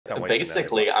Can't wait for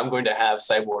Basically, nanobots. I'm going to have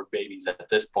cyborg babies at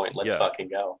this point. Let's Yeah. fucking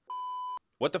go.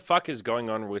 What the fuck is going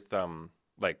on with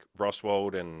like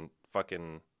Roswell and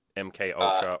fucking MK Uh,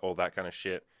 Ultra, all that kind of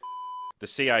shit? The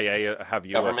CIA have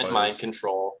Government mind UFOs.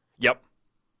 control, Yep,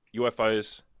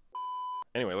 UFOs.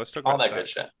 Anyway, let's talk all about that good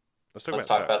sex. shit. Let's talk Let's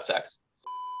about talk sex. about sex.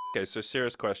 Okay, so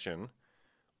serious question.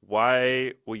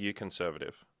 Why were you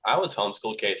conservative? I was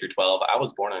homeschooled K through 12. I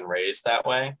was born and raised that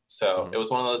way. So Hmm. it was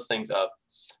one of those things of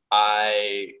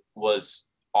I was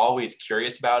always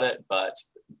curious about it, but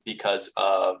because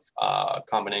of a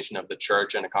combination of the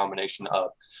church and a combination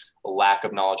of lack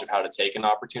of knowledge of how to take an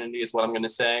opportunity is what I'm going to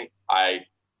say. I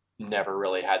never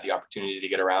really had the opportunity to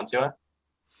get around to it.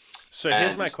 So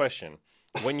here's my And question.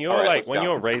 When all you're right, like let's when go.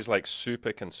 you're raised like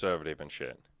super conservative and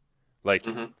shit, like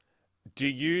Hmm. do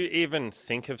you even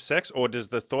think of sex, or does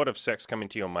the thought of sex come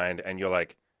into your mind and you're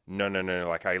like, no, no, no, no,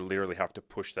 like I literally have to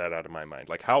push that out of my mind?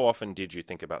 Like, how often did you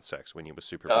think about sex when you were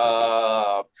super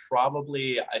religious?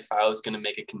 Probably if I was going to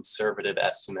make a conservative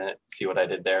estimate, see what I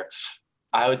did there,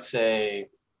 I would say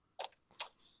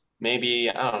maybe,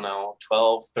 I don't know,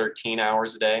 12, 13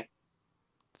 hours a day.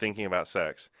 Thinking about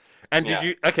sex. And did Yeah,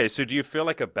 you, okay, so do you feel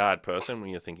like a bad person when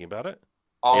you're thinking about it?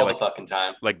 Are you all the like, fucking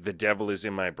time, the devil is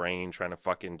in my brain trying to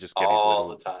fucking just get his all the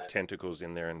little time. tentacles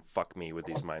in there and fuck me with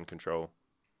his mind control?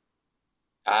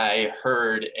 I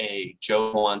heard a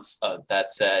joke once that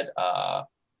said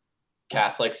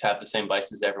Catholics have the same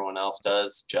vices everyone else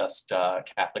does, just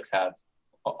Catholics have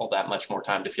all that much more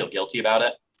time to feel guilty about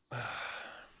it.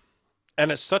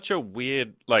 And it's such a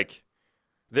weird, like,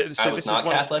 I so was this is not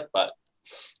one, Catholic, but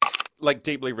like,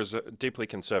 deeply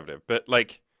conservative, but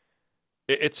like,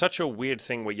 it's such a weird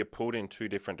thing where you're pulled in two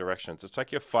different directions. It's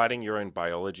like you're fighting your own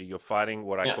biology. You're fighting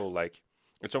what I yeah, call like,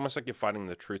 it's almost like you're fighting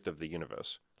the truth of the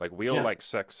universe. Like we all yeah, like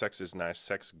sex. Sex is nice.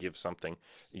 Sex gives something.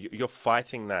 You're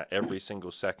fighting that every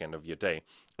single second of your day.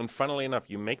 And funnily enough,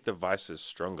 you make the vices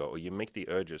stronger, or you make the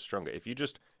urges stronger. If you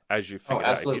just, as you oh, figured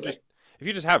out, absolutely. if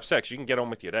you just have sex, you can get on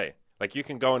with your day. Like you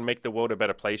can go and make the world a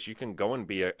better place. You can go and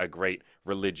be a great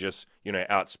religious,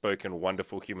 outspoken,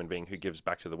 wonderful human being who gives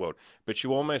back to the world. But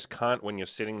you almost can't when you're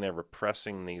sitting there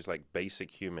repressing these like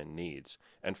basic human needs.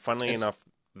 And funnily It's enough,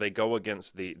 they go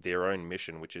against their own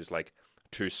mission, which is like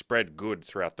to spread good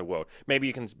throughout the world. Maybe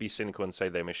you can be cynical and say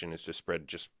their mission is to spread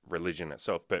just religion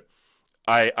itself, but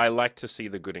I like to see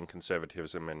the good in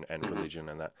conservatism and mhm. religion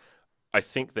and that. I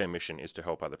think their mission is to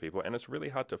help other people, and it's really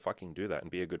hard to fucking do that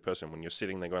and be a good person when you're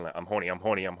sitting there going like, I'm horny, I'm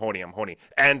horny, I'm horny, I'm horny,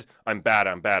 and I'm bad,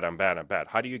 I'm bad, I'm bad, I'm bad.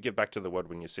 How do you give back to the world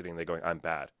when you're sitting there going, I'm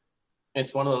bad?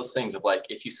 It's one of those things of like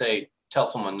if you say tell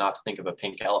someone not to think of a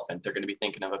pink elephant, they're going to be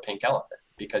thinking of a pink elephant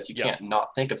because you Yeah. can't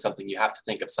not think of something. You have to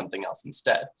think of something else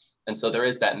instead. And so there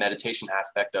is that meditation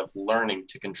aspect of learning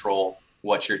to control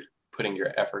what you're putting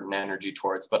your effort and energy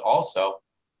towards. But also,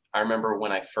 I remember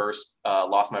when I first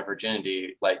lost my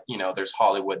virginity, like, there's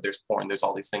Hollywood, there's porn, there's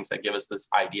all these things that give us this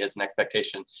ideas and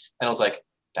expectation. And I was like,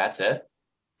 that's it.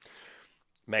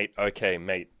 Mate, okay,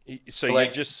 mate. So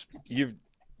Like, you've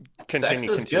sex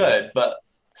is continue. good, but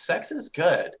sex is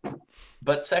good.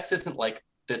 But sex isn't like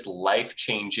this life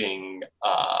changing,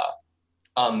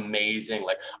 amazing,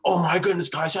 like, oh my goodness,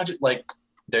 guys, like,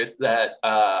 there's that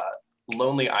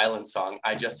Lonely Island song,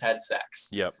 I Just Had Sex.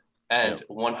 Yep. And Yep.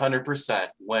 100%,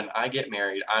 when I get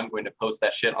married, I'm going to post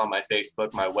that shit on my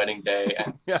Facebook, my wedding day,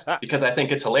 and Yeah. because I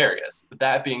think it's hilarious.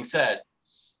 That being said,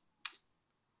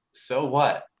 so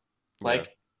what? Yeah.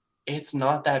 Like, it's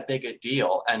not that big a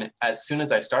deal. And as soon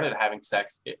as I started having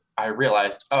sex, I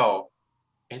realized, oh,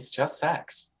 it's just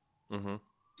sex. Mhm.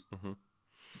 Mhm.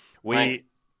 Like, We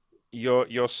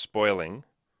you're spoiling.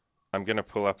 I'm going to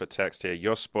pull up a text here.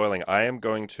 You're spoiling. I am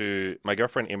going to. My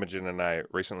girlfriend Imogen and I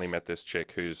recently met this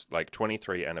chick who's like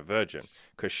 23 and a virgin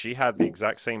because she had the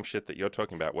exact same shit that you're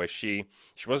talking about, where she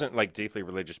wasn't like deeply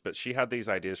religious, but she had these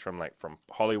ideas from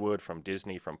Hollywood, from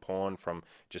Disney, from porn, from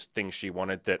just things she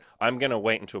wanted. That I'm going to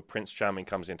wait until Prince Charming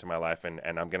comes into my life and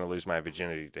I'm going to lose my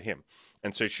virginity to him.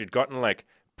 And so she'd gotten like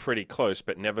pretty close,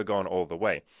 but never gone all the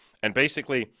way. And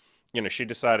basically, she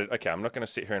decided, okay, I'm not going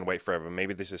to sit here and wait forever.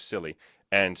 Maybe this is silly.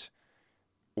 And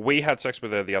we had sex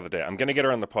with her the other day. I'm going to get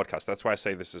her on the podcast. That's why I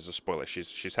say this is a spoiler.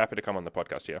 She's happy to come on the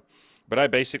podcast here. But I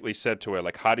basically said to her,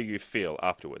 like, how do you feel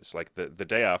afterwards? Like, the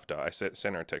day after, I sent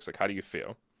her a text, like, how do you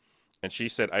feel? And she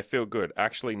said, I feel good.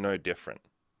 Actually, no different.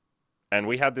 And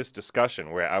we had this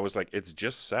discussion where I was like, it's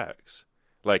just sex.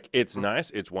 Like, it's nice.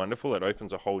 It's wonderful. It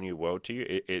opens a whole new world to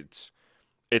you. It's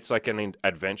like an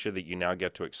adventure that you now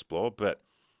get to explore, but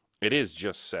it is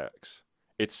just sex.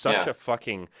 It's such yeah, a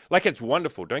fucking like it's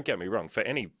wonderful. Don't get me wrong. For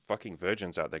any fucking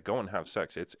virgins out there, go and have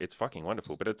sex. It's fucking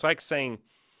wonderful. But it's like saying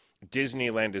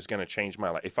Disneyland is going to change my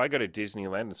life. If I go to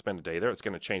Disneyland and spend a day there, it's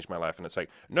going to change my life. And it's like,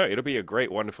 no, it'll be a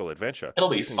great, wonderful adventure. It'll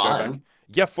be You can go back. fun.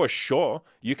 Yeah, for sure.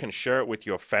 You can share it with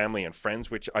your family and friends,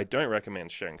 which I don't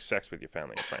recommend sharing sex with your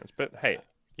family and friends. But hey,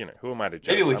 you know, who am I to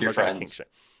judge? Maybe with I'm your not gonna kink friends. shame.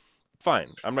 Fine,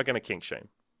 I'm not going to kink shame.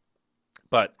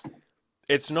 But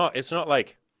it's not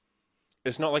like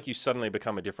you suddenly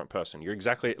become a different person. You're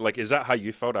exactly like, is that how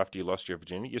you felt after you lost your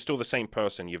virginity? You're still the same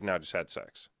person. You've now just had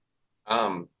sex.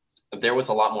 Um, there was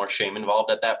a lot more shame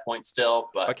involved at that point still,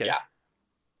 but Okay. yeah,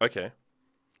 Okay.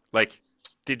 Like,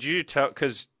 did you tell?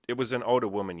 Because it was an older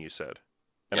woman, you said,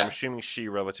 and I'm yeah. assuming she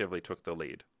relatively took the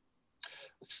lead.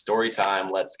 Story time.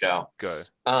 Let's go. Go.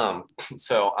 Um,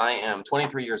 so I am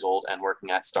 23 years old and working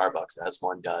at Starbucks as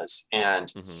one does. And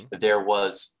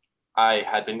Mm-hmm. I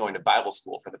had been going to Bible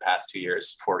school for the past 2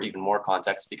 years for even more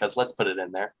context, because let's put it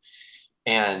in there.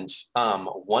 And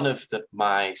one of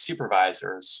my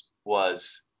supervisors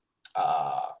was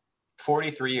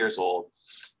 43 years old.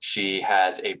 She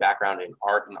has a background in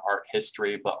art and art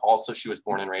history, but also she was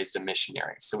born and raised a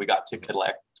missionary. So we got to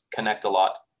connect a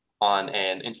lot on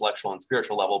an intellectual and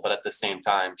spiritual level, but at the same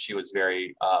time, she was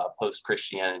very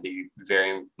post-Christianity,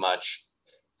 very much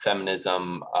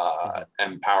feminism,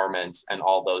 Mm-hmm. empowerment, and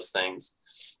all those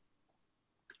things.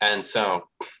 And so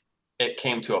it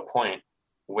came to a point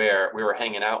where we were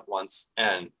hanging out once,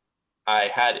 and I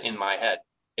had in my head,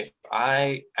 if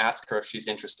I ask her if she's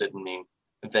interested in me,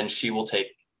 then she will take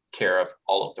care of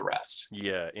all of the rest.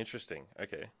 Yeah. Interesting.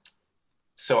 Okay.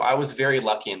 So I was very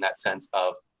lucky in that sense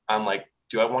of, I'm like,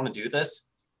 do I want to do this?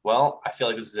 Well, I feel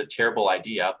like this is a terrible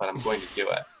idea, but I'm going to do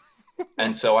it.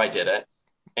 And so I did it.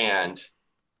 And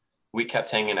we kept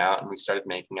hanging out and we started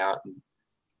making out. And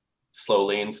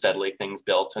slowly and steadily things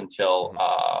built until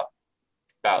Mm-hmm.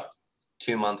 about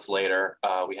 2 months later,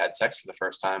 we had sex for the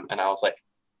first time. And I was like,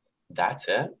 that's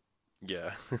it.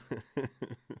 Yeah.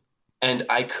 And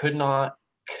I could not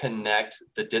connect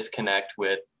the disconnect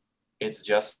with it's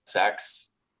just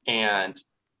sex and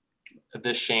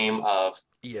the shame of,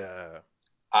 Yeah.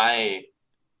 I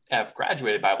have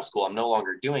graduated Bible school. I'm no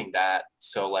longer doing that.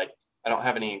 So like, I don't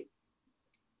have any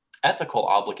ethical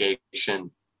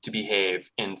obligation to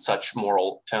behave in such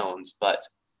moral tones. But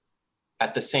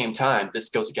at the same time, this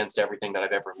goes against everything that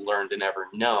I've ever learned and ever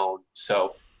known.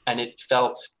 So, and it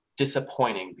felt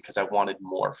disappointing because I wanted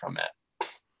more from it.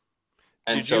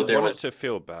 And Did so you there want it was, to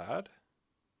feel bad?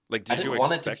 Like, I did you didn't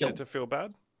want it to expect it feel, to feel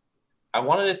bad? I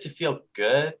wanted it to feel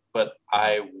good, but Mm-hmm.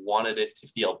 I wanted it to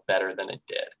feel better than it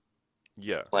did.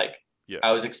 Yeah. Like, Yeah.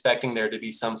 I was expecting there to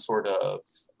be some sort of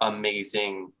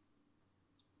amazing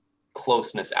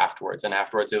closeness afterwards. And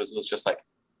afterwards, it was just like,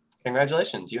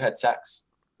 congratulations, you had sex.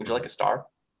 Would you like Mm-hmm. a star?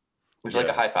 Would you like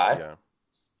a Yeah. high five? Yeah.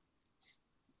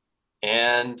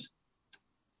 And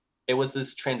it was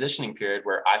this transitioning period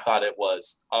where I thought it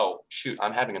was, oh, shoot,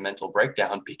 I'm having a mental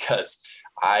breakdown because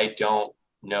I don't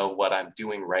know what I'm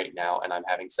doing right now. And I'm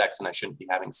having sex and I shouldn't be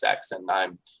having sex. And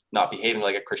I'm not behaving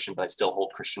like a Christian, but I still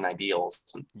hold Christian ideals.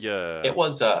 And Yeah. it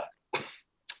was a,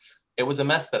 it was a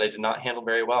mess that I did not handle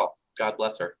very well. God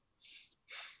bless her.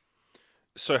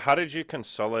 So how did you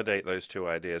consolidate those two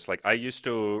ideas? Like, are you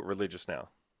still religious now?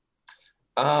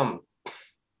 Um,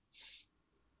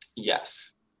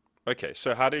 yes. Okay,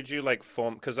 so how did you like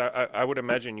form? Because I would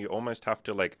imagine you almost have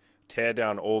to like tear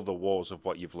down all the walls of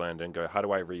what you've learned and go, how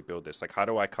do I rebuild this? Like, how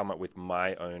do I come up with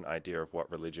my own idea of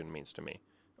what religion means to me,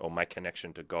 or my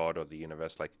connection to God or the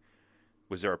universe? Like,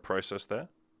 was there a process there?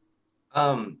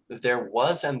 There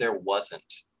was and there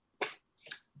wasn't.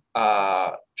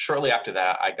 Shortly after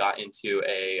that, I got into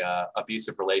a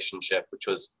abusive relationship, which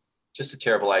was just a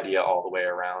terrible idea all the way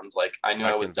around. Like, I knew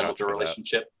I I was can done with vouch the for that.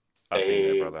 relationship. I've been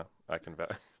there, A brother. I can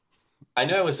vouch. I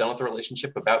knew I was done with the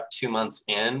relationship about 2 months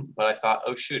in, but I thought,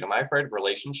 oh shoot, am I afraid of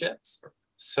relationships?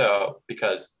 So,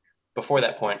 because before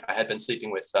that point, I had been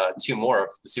sleeping with two more of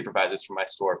the supervisors from my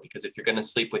store. Because if you're going to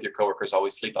sleep with your coworkers,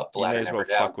 always sleep up the You may ladder, as well never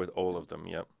down. fuck with all of them.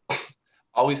 Yep.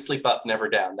 Always sleep up, never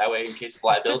down. That way, in case of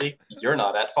liability, you're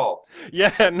not at fault.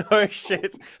 Yeah. No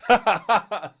shit.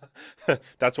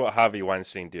 That's what Harvey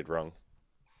Weinstein did wrong.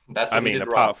 That's I what he mean, did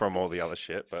wrong. apart from all the other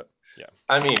shit, but yeah.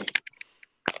 I mean,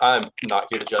 I'm not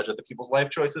here to judge other people's life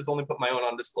choices, only put my own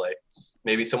on display.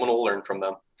 Maybe someone will learn from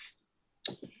them.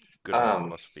 Good old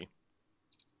philosophy.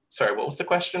 Sorry, what was the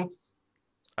question?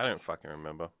 I don't fucking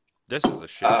remember. This is a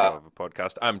shit show of a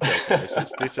podcast. I'm joking.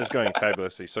 This is going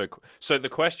fabulously. So the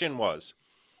question was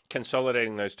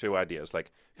consolidating those two ideas,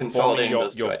 like forming Consolidating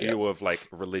those two your ideas. view of like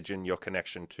religion, your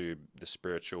connection to the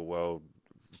spiritual world,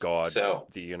 God, So,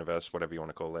 the universe, whatever you want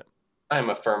to call it. I'm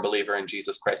a firm believer in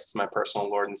Jesus Christ as my personal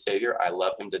Lord and Savior. I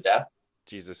love him to death.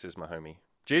 Jesus is my homie.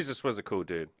 Jesus was a cool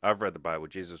dude. I've read the Bible.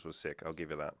 Jesus was sick. I'll give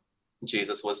you that.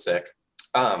 Jesus was sick.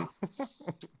 Um,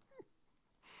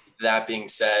 that being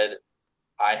said,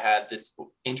 I had this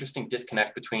interesting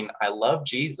disconnect between I love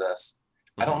Jesus,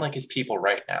 I don't Mm-hmm. like his people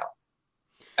right now.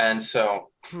 And so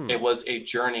Hmm. it was a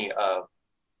journey of,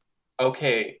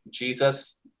 okay,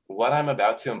 Jesus, what I'm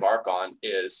about to embark on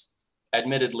is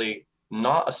admittedly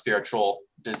not a spiritual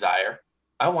desire.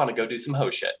 I want to go do some ho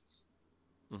shit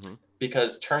Mm-hmm.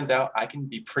 because turns out I can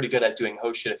be pretty good at doing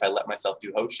ho shit if I let myself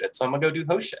do ho shit. So I'm gonna go do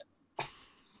ho shit.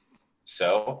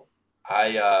 So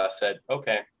I said,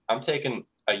 okay, I'm taking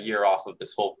a year off of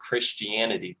this whole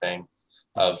Christianity thing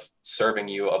Mm-hmm. of serving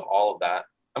you, of all of that.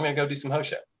 I'm gonna go do some ho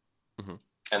shit. Mm-hmm.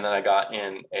 And then I got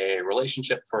in a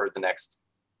relationship for the next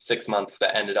 6 months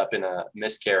that ended up in a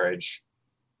miscarriage.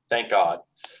 Thank God.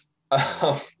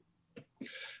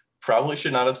 Probably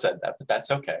should not have said that, but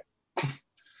that's okay.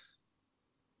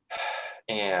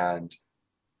 And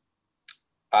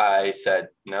I said,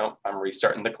 no, I'm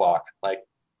restarting the clock. Like,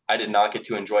 I did not get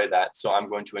to enjoy that, so I'm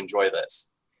going to enjoy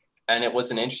this. And it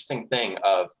was an interesting thing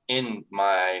of in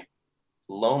my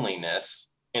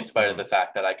loneliness, in spite of the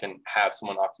fact that I can have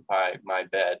someone occupy my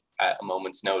bed at a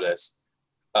moment's notice,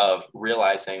 of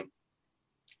realizing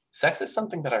sex is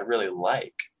something that I really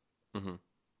like. Mm-hmm.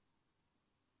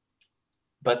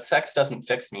 But sex doesn't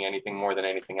fix me anything more than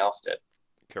anything else did.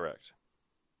 Correct.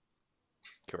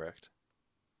 Correct.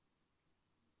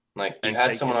 Like you And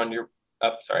had someone taking on your,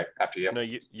 oh, sorry, after you. no,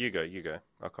 you go, you go.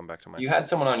 I'll come back to my You point. had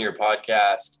someone on your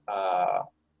podcast, I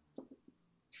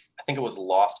think it was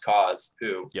Lost Cause,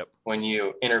 who, Yep. when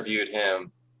you interviewed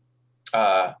him,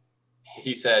 uh,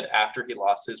 he said after he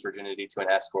lost his virginity to an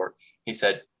escort, he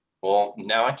said, well,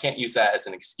 now I can't use that as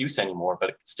an excuse anymore,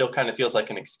 but it still kind of feels like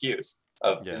an excuse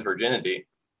of his virginity.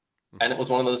 Mm-hmm. And it was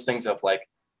one of those things of like,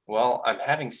 well, I'm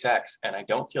having sex and I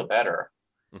don't feel better,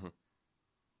 Mm-hmm.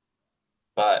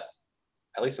 but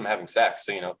at least I'm having sex.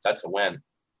 So, you know, that's a win.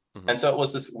 Mm-hmm. And so it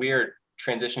was this weird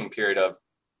transitioning period of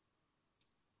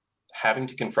having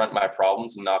to confront my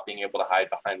problems and not being able to hide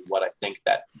behind what I think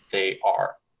that they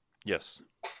are. Yes.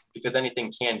 Because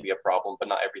anything can be a problem, but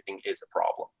not everything is a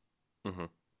problem. Mm-hmm.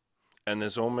 And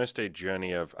there's almost a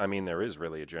journey of, I mean, there is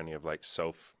really a journey of like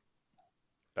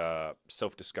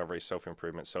self-discovery,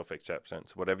 self-improvement,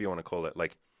 self-acceptance, whatever you want to call it.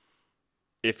 Like,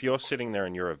 if you're sitting there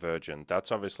and you're a virgin,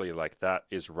 that's obviously like that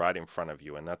is right in front of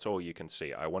you, and that's all you can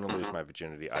see. I want to lose my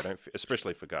virginity. I don't,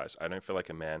 especially for guys. I don't feel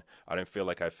like a man. I don't feel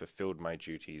like I've fulfilled my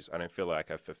duties. I don't feel like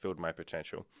I've fulfilled my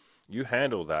potential. You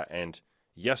handle that, and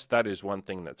yes, that is one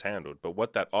thing that's handled. But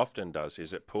what that often does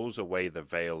is it pulls away the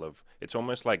veil of. It's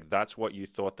almost like that's what you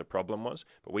thought the problem was,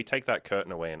 but we take that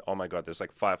curtain away, and oh my God, there's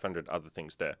like 500 other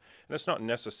things there. And it's not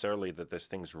necessarily that there's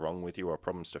things wrong with you or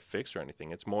problems to fix or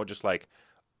anything. It's more just like,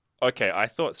 okay, I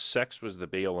thought sex was the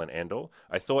be all and end all.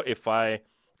 I thought if I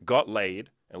got laid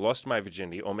and lost my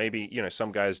virginity, or maybe, you know,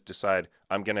 some guys decide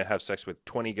I'm going to have sex with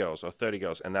 20 girls or 30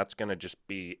 girls, and that's going to just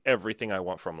be everything I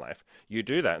want from life. You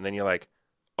do that, and then you're like,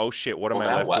 oh shit, what am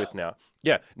I left with now?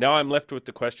 Yeah, now I'm left with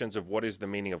the questions of what is the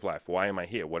meaning of life? Why am I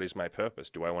here? What is my purpose?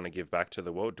 Do I want to give back to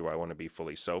the world? Do I want to be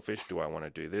fully selfish? Do I want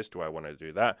to do this? Do I want to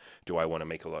do that? Do I want to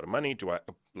make a lot of money? Do I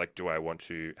want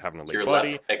to have an elite You're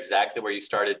body? left exactly where you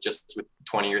started, just with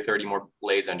 20 or 30 more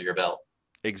lays under your belt.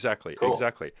 Exactly, Cool.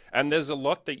 exactly. And there's a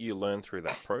lot that you learn through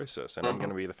that process, and I'm going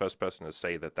to be the first person to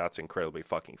say that that's incredibly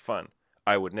fucking fun.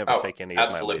 I would never take any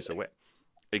of my lays away.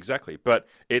 Exactly, but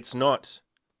it's not.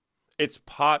 It's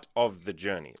part of the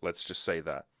journey. Let's just say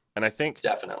that. And I think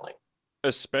definitely,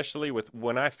 especially with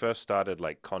when I first started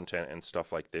like content and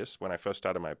stuff like this, when I first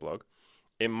started my blog,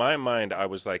 in my mind I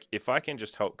was like, if I can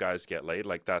just help guys get laid,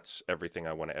 like that's everything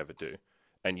I want to ever do.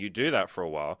 And you do that for a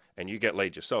while, and you get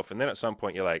laid yourself, and then at some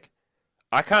point you're like,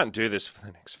 I can't do this for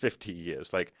the next 50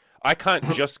 years. Like, I can't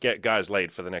just get guys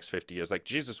laid for the next 50 years. Like,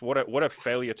 Jesus, what a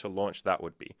failure to launch that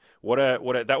would be. That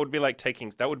would be like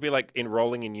that would be like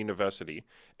enrolling in university,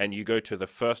 and you go to the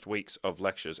first weeks of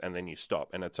lectures and then you stop.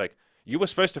 And it's like, you were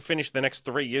supposed to finish the next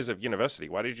 3 years of university.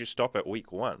 Why did you stop at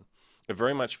week 1? It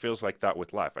very much feels like that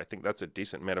with life. I think that's a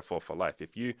decent metaphor for life.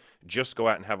 If you just go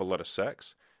out and have a lot of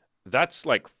sex, that's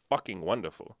like fucking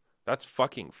wonderful. That's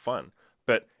fucking fun.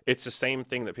 But it's the same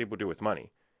thing that people do with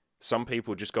money. Some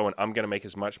people just go and I'm going to make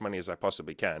as much money as I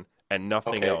possibly can and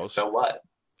nothing else. So what?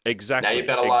 Exactly. Now you've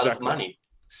got a lot of money.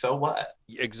 So what?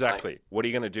 Exactly. What are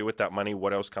you going to do with that money?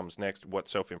 What else comes next? What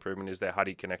self-improvement is there? How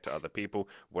do you connect to other people?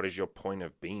 What is your point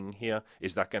of being here?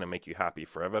 Is that going to make you happy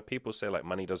forever? People say like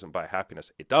money doesn't buy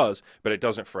happiness. It does, but it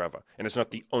doesn't forever. And it's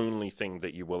not the only thing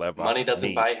that you will ever Money doesn't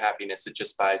need. buy happiness. It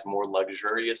just buys more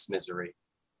luxurious misery.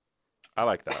 I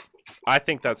like that. I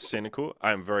think that's cynical.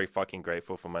 I'm very fucking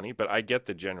grateful for money, but I get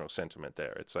the general sentiment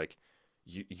there. It's like,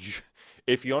 you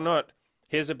if you're not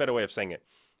here's a better way of saying it.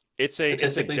 It's a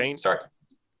Statistically, sorry. What were we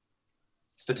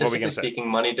Statistically gonna say? speaking,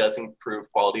 money does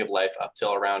improve quality of life up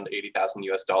till around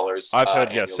 $80,000 I've heard,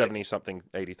 yeah, annually. 70 something,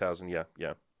 80,000. Yeah,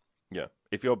 yeah, yeah.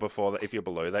 If you're before that, if you're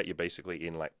below that, you're basically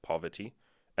in like poverty,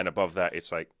 and above that,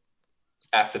 it's like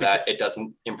After that, it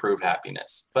doesn't improve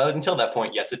happiness. But until that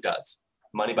point, yes, it does.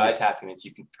 Money buys happiness.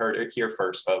 You can heard it here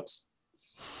first, folks.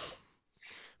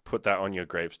 put that on your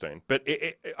gravestone. But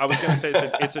I was gonna say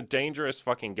it's a dangerous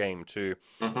fucking game to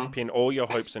pin all your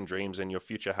hopes and dreams and your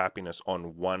future happiness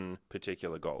on one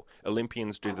particular goal.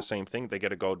 Olympians do the same thing. They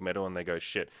get a gold medal and they go,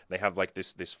 shit. They have like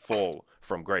this fall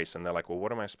from grace, and they're like, well,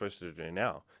 what am I supposed to do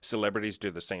now? Celebrities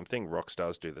do the same thing. Rock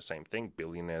stars do the same thing.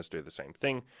 Billionaires do the same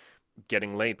thing.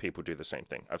 Getting laid people do the same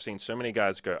thing. I've seen so many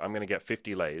guys go, I'm gonna get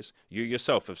 50 lays. You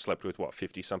yourself have slept with what,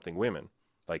 50 something women?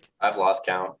 Like, I've lost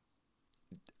count.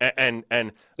 and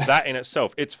that in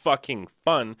itself, it's fucking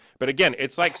fun. But again,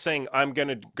 it's like saying I'm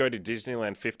gonna go to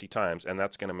Disneyland 50 times and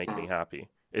that's gonna make me happy.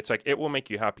 It's like, it will make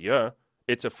you happier.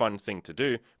 It's a fun thing to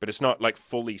do, but it's not like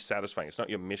fully satisfying. It's not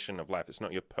your mission of life. It's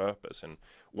not your purpose. And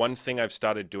one thing I've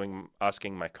started doing,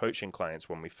 asking my coaching clients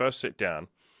when we first sit down,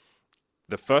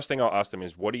 the first thing I'll ask them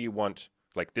is, what do you want?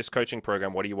 Like this coaching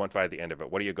program, what do you want by the end of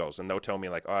it? What are your goals? And they'll tell me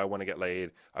like, oh, I want to get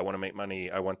laid. I want to make money.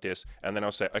 I want this. And then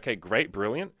I'll say, okay, great,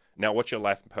 brilliant. Now what's your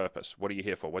life purpose? What are you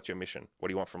here for? What's your mission? What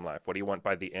do you want from life? What do you want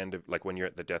by the end of, like when you're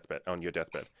at the deathbed, on your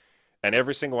deathbed? And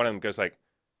every single one of them goes like,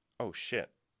 oh shit.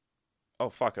 Oh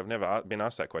fuck, I've never been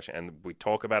asked that question. And we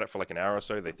talk about it for like an hour or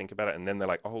so. They think about it and then they're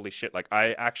like, oh, holy shit. Like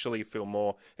I actually feel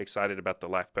more excited about the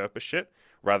life purpose shit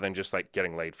rather than just like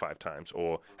getting laid 5 times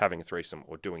or having a threesome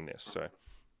or doing this. So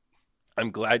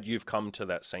I'm glad you've come to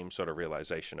that same sort of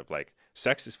realization of like,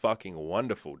 sex is fucking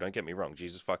wonderful. Don't get me wrong.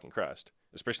 Jesus fucking Christ.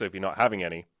 Especially if you're not having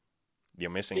any,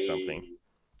 you're missing something.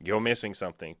 You're missing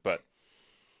something. But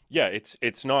yeah,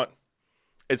 it's not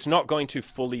going to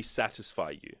fully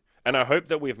satisfy you. And I hope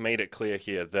that we've made it clear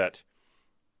here that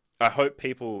I hope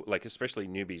people, like especially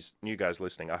newbies, new guys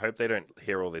listening, I hope they don't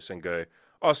hear all this and go,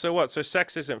 oh, so what? So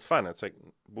sex isn't fun. It's like,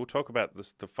 we'll talk about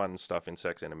the fun stuff in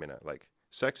sex in a minute. Like,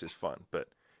 sex is fun, but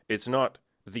it's not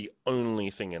the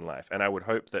only thing in life. And I would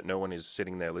hope that no one is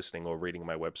sitting there listening or reading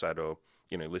my website or,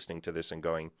 you know, listening to this and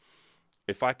going,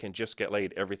 if I can just get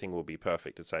laid, everything will be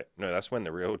perfect. It's like, no, that's when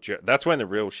the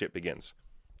real shit begins.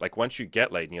 Like once you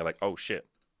get laid and you're like, oh shit,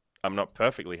 I'm not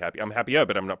perfectly happy. I'm happier,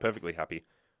 but I'm not perfectly happy.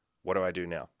 What do I do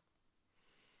now?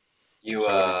 So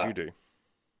what did you do?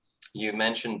 You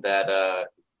mentioned that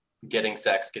getting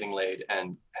laid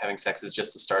and having sex is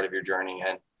just the start of your journey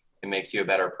and it makes you a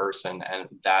better person. And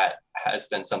that has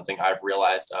been something I've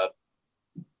realized of.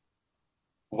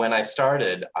 When I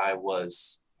started, I'm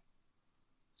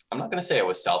not going to say I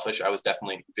was selfish. I was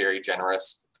definitely very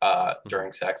generous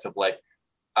during sex of like,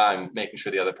 I'm making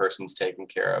sure the other person's taken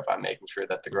care of. I'm making sure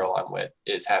that the girl I'm with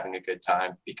is having a good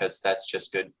time because that's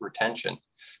just good retention.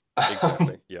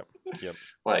 Exactly. Yep.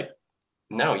 Like,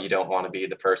 no, you don't want to be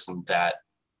the person that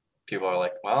people are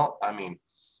like, well, I mean,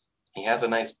 he has a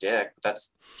nice dick, but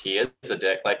he is a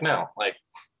dick. Like, no, like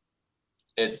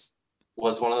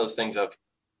was one of those things of,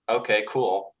 okay,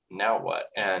 cool. Now what?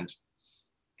 And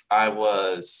I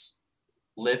was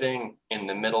living in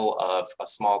the middle of a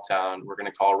small town we're going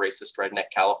to call racist redneck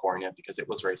California because it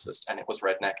was racist and it was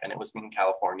redneck and it was in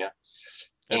California.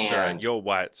 That's right. You're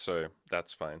white, so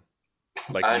that's fine.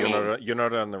 Like you're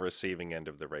not on the receiving end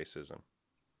of the racism.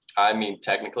 I mean,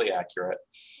 technically accurate.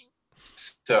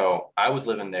 So I was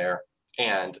living there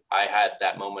and I had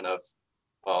that moment of,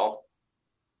 well,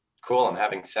 cool, I'm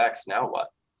having sex. Now what?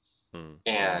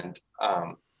 And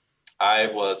I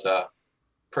was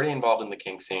pretty involved in the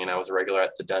kink scene. I was a regular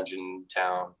at the dungeon in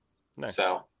town. Nice.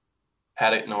 So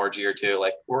had an orgy or two.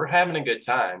 Like, we're having a good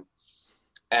time.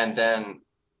 And then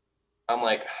I'm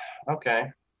like, okay,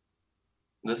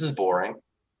 this is boring.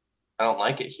 I don't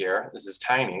like it here. This is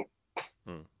tiny.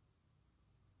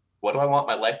 What do I want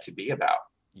my life to be about?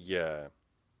 Yeah.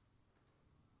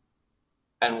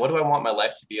 And what do I want my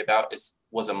life to be about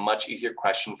was a much easier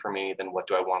question for me than what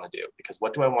do I want to do? Because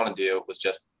what do I want to do was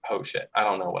just, oh shit, I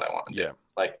don't know what I want to do.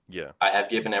 Like, I have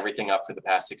given everything up for the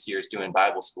past 6 years doing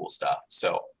Bible school stuff.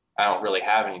 So I don't really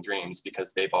have any dreams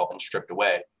because they've all been stripped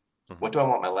away. What do I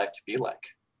want my life to be like?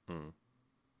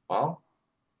 Well,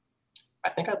 I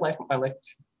think I'd like my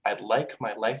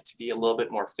life to be a little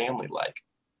bit more family-like.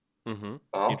 Well,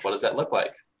 what does that look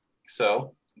like?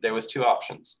 So there was 2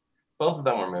 options. Both of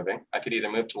them were moving. I could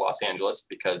either move to Los Angeles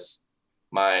because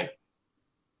my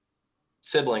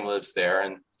sibling lives there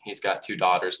and he's got 2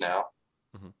 daughters now.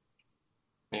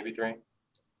 Maybe 3.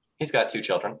 He's got 2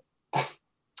 children.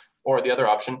 Or the other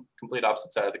option, complete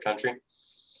opposite side of the country,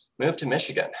 moved to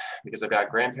Michigan because I've got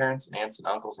grandparents and aunts and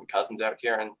uncles and cousins out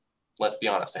here. And let's be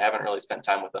honest, I haven't really spent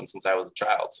time with them since I was a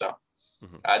child. So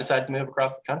I decided to move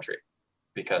across the country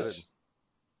because,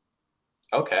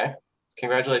 okay,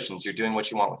 congratulations, you're doing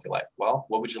what you want with your life. Well,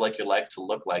 what would you like your life to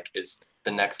look like is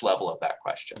the next level of that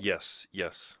question. Yes,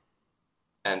 yes.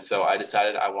 And so I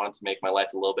decided I wanted to make my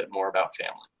life a little bit more about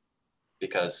family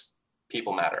because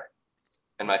people matter.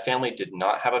 And my family did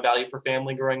not have a value for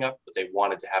family growing up, but they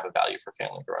wanted to have a value for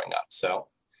family growing up. So,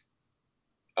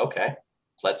 okay,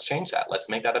 let's change that. Let's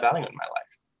make that a value in my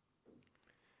life.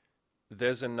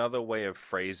 There's another way of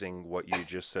phrasing what you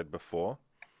just said before.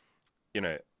 You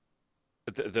know,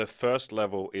 the first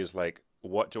level is like,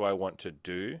 what do I want to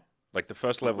do? Like the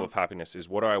first level of happiness is,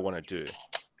 what do I want to do?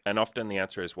 And often the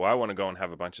answer is, well, I want to go and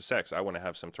have a bunch of sex. I want to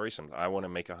have some threesomes. I want to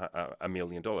make $1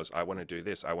 million. I want to do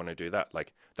this. I want to do that.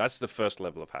 Like, that's the first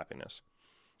level of happiness.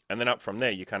 And then up from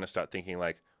there, you kind of start thinking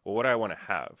like, well, what do I want to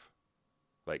have?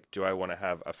 Like, do I want to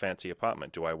have a fancy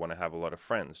apartment? Do I want to have a lot of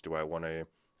friends? Do I want to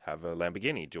have a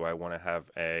Lamborghini? Do I want to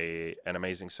have an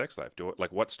amazing sex life?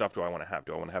 Like, what stuff do I want to have?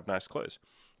 Do I want to have nice clothes?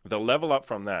 The level up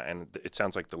from that, and it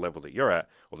sounds like the level that you're at,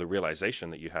 or the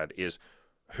realization that you had, is,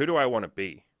 who do I want to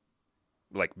be?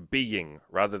 Like, being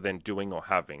rather than doing or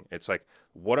having. It's like,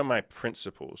 what are my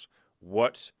principles?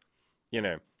 What,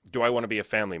 do I want to be a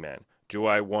family man? Do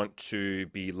I want to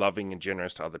be loving and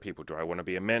generous to other people? Do I want to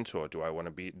be a mentor? Do I want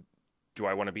to be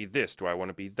this? Do I want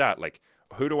to be that? Like,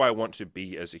 who do I want to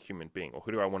be as a human being? Or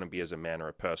who do I want to be as a man or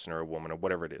a person or a woman or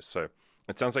whatever it is? So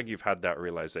it sounds like you've had that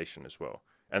realization as well.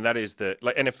 And that is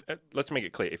and if, let's make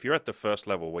it clear, if you're at the first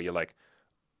level where you're like,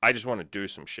 I just want to do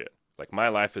some shit. Like, my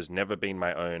life has never been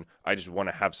my own. I just want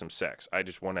to have some sex. I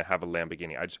just want to have a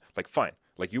Lamborghini. Fine.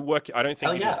 Like, you work, I don't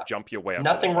think just jump your way up.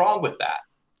 Nothing wrong with that.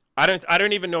 I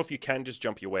don't even know if you can just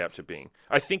jump your way up to being.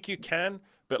 I think you can,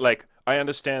 but like, I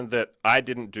understand that I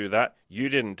didn't do that. You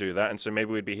didn't do that. And so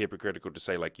maybe we'd be hypocritical to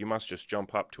say, like, you must just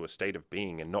jump up to a state of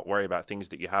being and not worry about things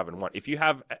that you have and want. If you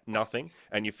have nothing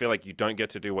and you feel like you don't get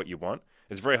to do what you want,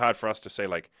 it's very hard for us to say,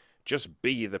 like, just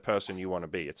be the person you want to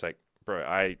be. It's like,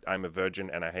 bro, I'm a virgin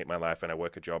and I hate my life and I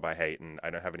work a job I hate and I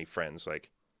don't have any friends.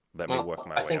 Like, let me work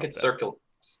my way. I think it's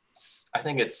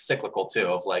cyclical too,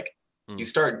 of like, you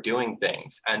start doing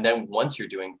things, and then once you're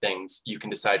doing things, you can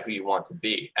decide who you want to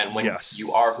be. And when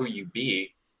you are who you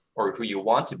be or who you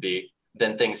want to be,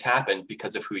 then things happen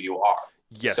because of who you are.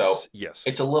 Yes. So yes,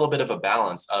 it's a little bit of a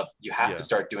balance of, you have to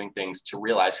start doing things to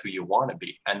realize who you want to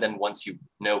be. And then once you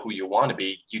know who you want to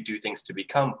be, you do things to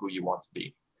become who you want to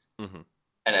be. Mm-hmm.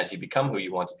 And as you become who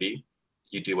you want to be,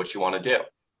 you do what you want to do.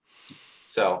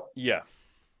 So yeah,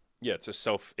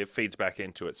 it feeds back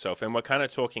into itself. And we're kind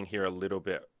of talking here a little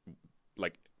bit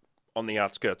like on the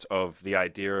outskirts of the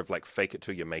idea of like, fake it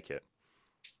till you make it.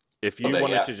 If you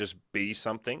wanted to just be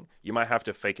something, you might have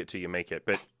to fake it till you make it.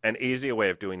 But an easier way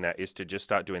of doing that is to just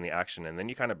start doing the action, and then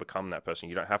you kind of become that person.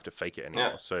 You don't have to fake it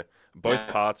anymore. So both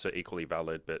parts are equally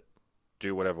valid, but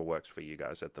do whatever works for you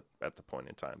guys at the point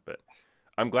in time. But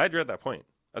I'm glad you're at that point.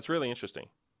 That's really interesting.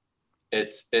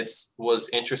 It was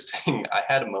interesting. I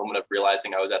had a moment of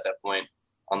realizing I was at that point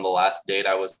on the last date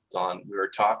I was on. We were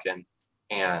talking,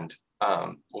 and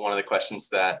one of the questions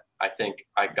that I think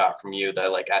I got from you that I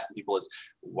like asking people is,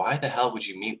 why the hell would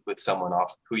you meet with someone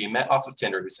who you met off of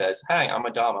Tinder who says, hey, I'm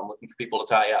a dom, I'm looking for people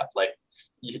to tie up? Like,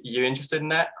 you interested in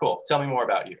that? Cool. Tell me more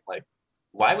about you. Like,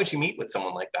 why would you meet with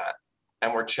someone like that?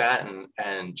 And we're chatting,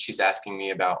 and she's asking me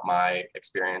about my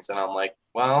experience. And I'm like,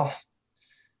 well,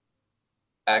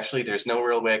 actually, there's no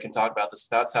real way I can talk about this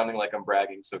without sounding like I'm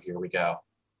bragging. So here we go.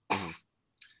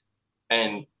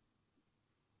 And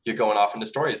you're going off into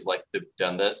stories like, they've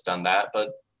done this, done that,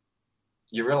 but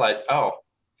you realize,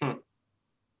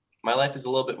 my life is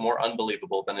a little bit more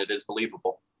unbelievable than it is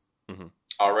believable.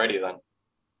 Already then.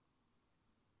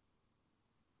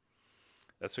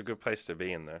 That's a good place to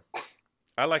be in there.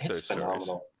 I like those phenomenal.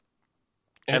 stories.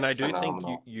 And I do think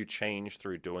you change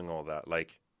through doing all that.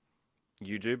 Like,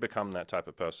 you do become that type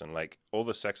of person. Like, all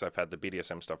the sex I've had, the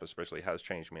BDSM stuff especially, has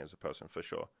changed me as a person for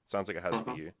sure. It sounds like it has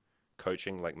for you.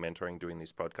 Coaching, like mentoring, doing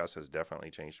these podcasts has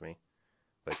definitely changed me.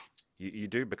 Like, you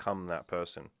do become that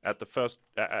person. At first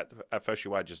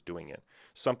you are just doing it.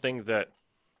 Something that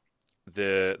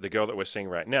the girl that we're seeing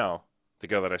right now, the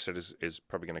girl that I said is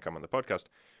probably going to come on the podcast,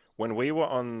 when we were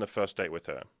on the first date with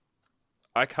her,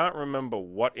 I can't remember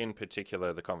what in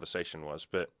particular the conversation was,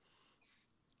 but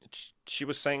she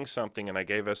was saying something and I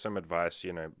gave her some advice,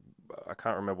 I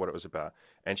can't remember what it was about.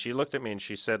 And she looked at me and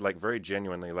she said, like, very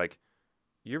genuinely, like,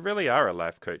 you really are a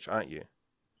life coach, aren't you?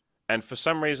 And for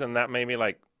some reason that made me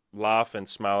like laugh and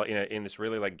smile in this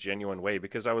really like genuine way,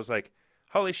 because I was like,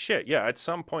 holy shit, yeah, at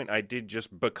some point I did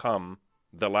just become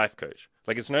the life coach.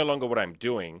 Like, it's no longer what I'm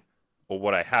doing or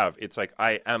what I have. It's like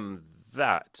I am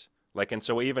that. Like, and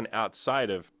so even outside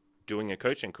of doing a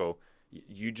coaching call,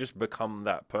 you just become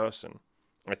that person.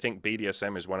 I think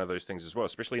BDSM is one of those things as well,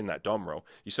 especially in that dom role.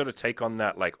 You sort of take on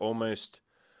that, like, almost,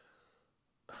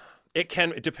 it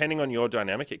can, depending on your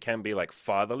dynamic, it can be like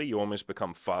fatherly. You almost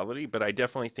become fatherly, but I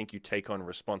definitely think you take on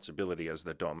responsibility as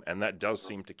the dom, and that does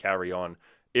seem to carry on.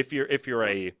 If you're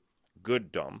a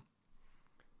good dom,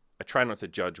 I try not to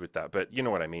judge with that, but you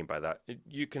know what I mean by that.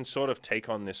 You can sort of take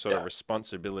on this sort of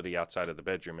responsibility outside of the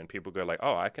bedroom, and people go like,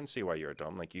 "Oh, I can see why you're a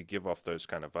dom." Like, you give off those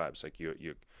kind of vibes. Like, you're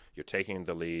taking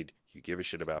the lead. You give a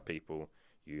shit about people.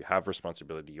 You have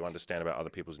responsibility. You understand about other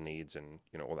people's needs, and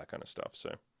all that kind of stuff.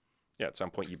 So, yeah, at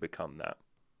some point you become that.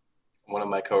 One of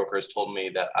my coworkers told me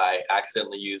that I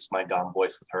accidentally used my dom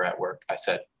voice with her at work. I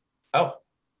said, "Oh,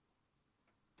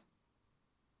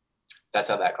 that's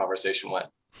how that conversation went."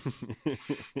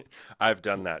 I've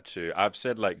done that too. I've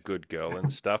said like good girl and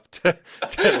stuff to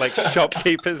like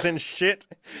shopkeepers and shit.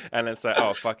 And it's like,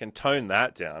 oh, fucking tone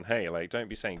that down. Hey, like, don't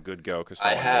be saying good girl because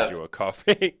someone made you a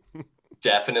coffee.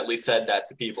 Definitely said that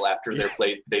to people after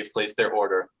they've placed their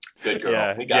order. Good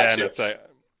girl. We got you. And it's like,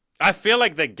 I feel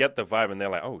like they get the vibe and they're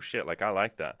like, oh shit, like, I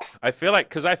like that. I feel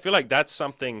like that's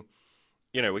something,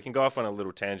 we can go off on a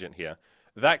little tangent here.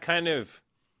 That kind of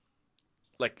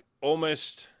like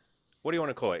almost, what do you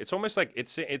want to call it? It's almost like it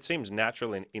seems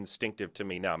natural and instinctive to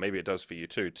me now. Maybe it does for you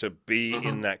too, to be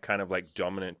in that kind of like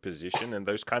dominant position and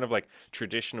those kind of like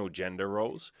traditional gender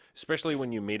roles, especially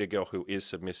when you meet a girl who is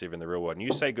submissive in the real world and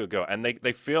you say good girl and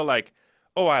they feel like,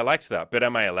 oh, I liked that, but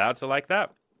am I allowed to like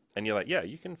that? And you're like, yeah,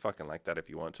 you can fucking like that if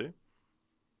you want to.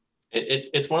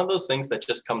 It's one of those things that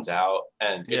just comes out,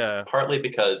 and it's partly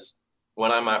because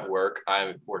when I'm at work,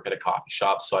 I work at a coffee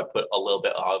shop, so I put a little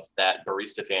bit of that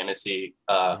barista fantasy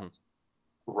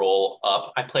roll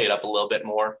up. I play it up a little bit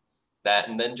more,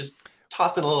 and then just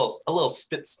toss in a little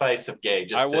spit spice of gay.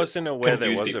 Just I wasn't aware there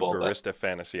was people, a barista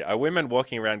fantasy. Are women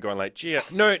walking around going like, "Gee,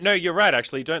 no, you're right.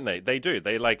 Actually, don't they? They do.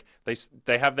 They like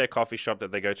they have their coffee shop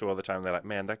that they go to all the time. They're like,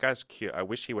 man, that guy's cute. I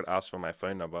wish he would ask for my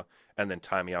phone number and then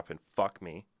tie me up and fuck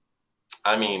me."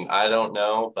 I mean, I don't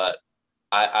know, but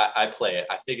I play it.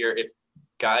 I figure if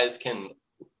guys can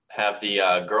have the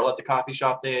girl at the coffee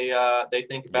shop they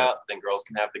think about, then girls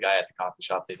can have the guy at the coffee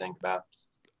shop they think about.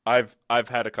 I've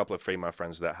had a couple of female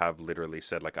friends that have literally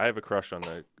said like, I have a crush on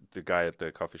the guy at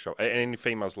the coffee shop. Any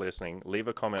females listening, leave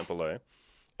a comment below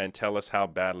and tell us how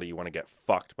badly you want to get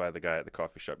fucked by the guy at the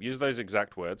coffee shop. Use those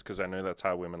exact words because I know that's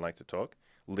how women like to talk.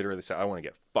 Literally say, I want to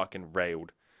get fucking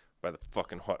railed by the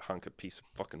fucking hot hunk of piece of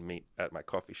fucking meat at my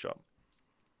coffee shop.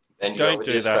 And don't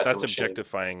do that. That's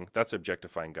objectifying. That's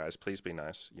objectifying guys. Please be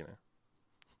nice,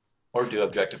 Or do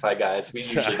objectify guys. We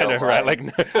usually don't. I know, right? Like,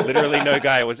 literally no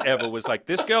guy was like,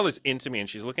 this girl is into me and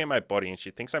she's looking at my body and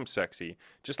she thinks I'm sexy.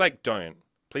 Just like, don't.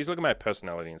 Please look at my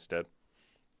personality instead.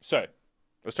 So,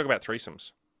 let's talk about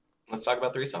threesomes. Let's talk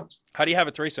about threesomes. How do you have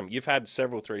a threesome? You've had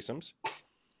several threesomes.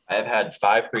 I have had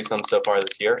 5 threesomes so far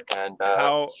this year, and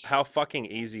how fucking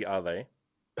easy are they?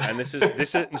 And this is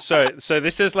so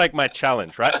this is like my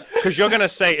challenge, right? Because you're gonna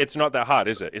say it's not that hard,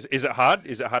 is it? Is it hard?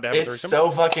 Is it hard to have a threesome? It's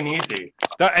so fucking easy.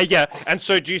 Yeah, and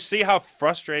so do you see how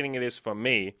frustrating it is for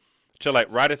me to like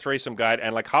write a threesome guide,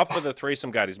 and like half of the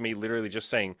threesome guide is me literally just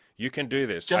saying, you can do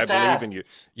this. I believe in you.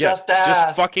 Yeah,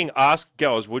 just fucking ask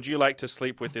girls, would you like to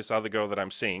sleep with this other girl that I'm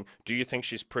seeing? Do you think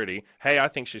she's pretty? Hey, I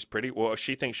think she's pretty. Well,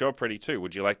 she thinks you're pretty too.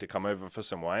 Would you like to come over for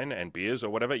some wine and beers or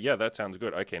whatever? Yeah, that sounds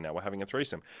good. Okay, now we're having a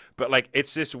threesome. But like,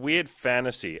 it's this weird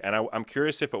fantasy, and I'm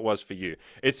curious if it was for you.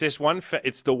 It's this one.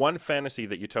 It's the one fantasy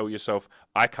that you tell yourself,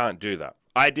 I can't do that.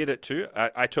 I did it too.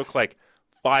 I took like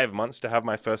 5 months to have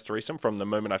my first threesome from the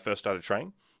moment I first started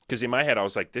training. Because in my head, I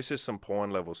was like, this is some porn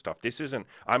level stuff.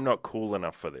 I'm not cool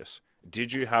enough for this.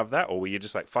 Did you have that? Or were you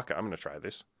just like, fuck it, I'm going to try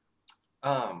this?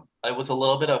 It was a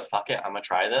little bit of fuck it, I'm going to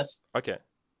try this. Okay.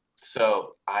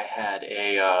 So I had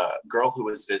a girl who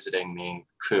was visiting me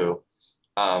who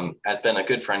has been a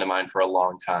good friend of mine for a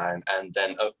long time. And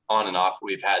then on and off,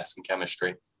 we've had some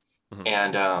chemistry. Mm-hmm.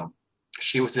 And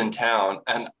she was in town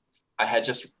and I had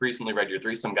just recently read your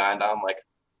threesome guide and I'm like,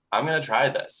 I'm going to try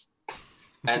this.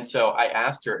 And so I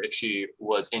asked her if she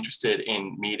was interested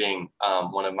in meeting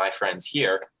one of my friends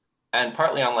here. And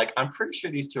partly I'm like, I'm pretty sure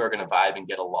these two are going to vibe and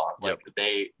get along. Like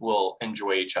they will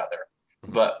enjoy each other.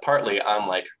 Mm-hmm. But partly I'm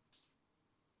like,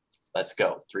 let's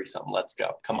go. Threesome. Let's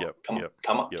go. Come on.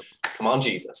 Come on. Come on,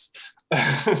 Jesus.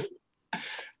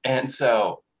 And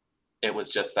so it was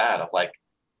just that of like,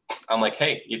 I'm like,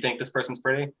 hey, you think this person's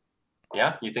pretty?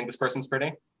 Yeah. You think this person's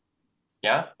pretty?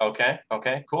 Yeah. Okay,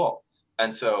 cool.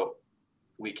 And so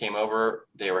we came over,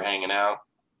 they were hanging out.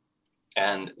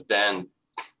 And then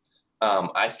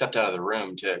I stepped out of the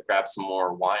room to grab some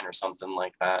more wine or something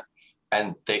like that.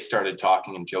 And they started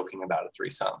talking and joking about a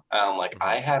threesome. And I'm like,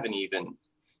 I haven't even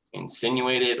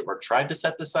insinuated or tried to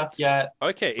set this up yet.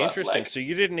 Okay, But interesting. like, So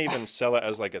you didn't even sell it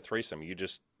as like a threesome. You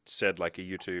just said like a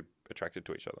you two attracted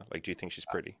to each other. Like, do you think she's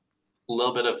pretty? a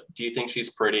little bit of, do you think she's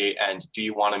pretty? And do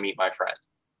you want to meet my friend?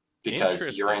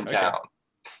 Because you're in Interesting. town. Okay.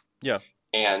 Yeah.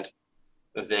 And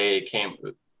they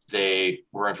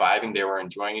were vibing, they were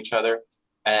enjoying each other.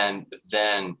 And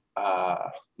then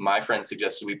my friend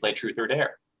suggested we play Truth or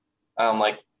Dare. I'm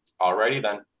like, alrighty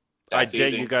then. That's I dare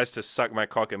easy. you guys to suck my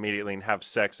cock immediately and have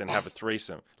sex and have a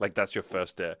threesome. Like, that's your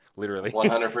first dare, literally.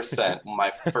 100%.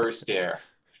 My first dare.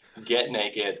 Get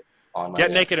naked on my Get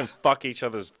dare. naked and fuck each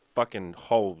other's fucking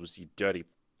holes, you dirty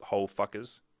hole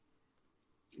fuckers.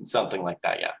 Something like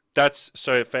that, yeah. That's,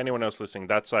 so for anyone else listening,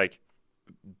 that's like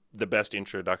the best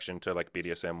introduction to like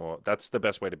BDSM, or that's the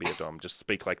best way to be a dom. Just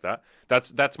speak like that.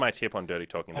 That's my tip on dirty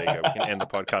talking. There you go. We can end the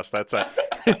podcast. That's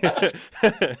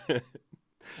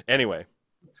anyway.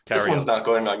 This one's not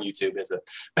going on YouTube, is it?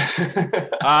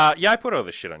 Yeah, I put all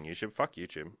this shit on YouTube. Fuck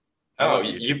YouTube. Oh,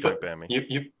 YouTube. you put ban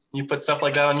me. You put stuff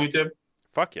like that on YouTube?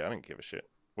 Fuck yeah, I don't give a shit.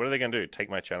 What are they gonna do? Take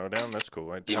my channel down? That's cool.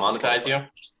 Demonetize you?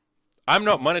 I'm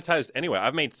not monetized anyway.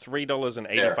 I've made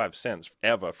 $3.85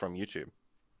 ever from YouTube.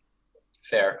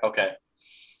 Fair. Okay.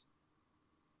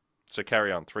 So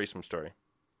carry on. Threesome story.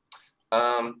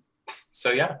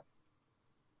 So yeah,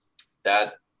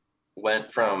 that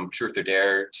went from Truth or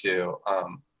Dare to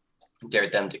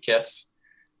dared them to kiss,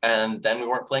 and then we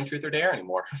weren't playing Truth or Dare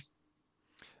anymore.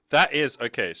 That is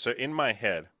okay. So in my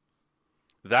head,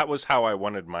 that was how I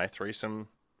wanted my threesome,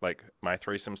 like my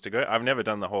threesomes to go. I've never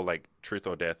done the whole like Truth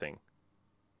or Dare thing,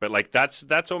 but like that's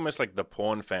almost like the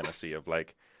porn fantasy of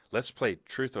like, let's play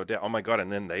Truth or Dare. Oh my god!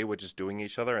 And then they were just doing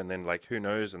each other, and then like who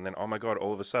knows? And then oh my god!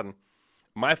 All of a sudden,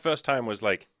 my first time was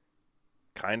like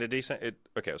kind of decent. It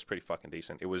was pretty fucking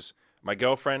decent. It was my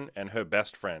girlfriend and her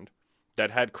best friend that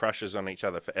had crushes on each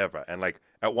other forever, and like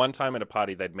at one time at a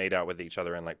party they'd made out with each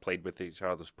other and like played with each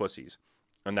other's pussies,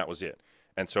 and that was it.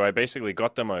 And so I basically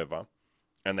got them over,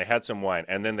 and they had some wine,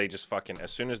 and then they just fucking,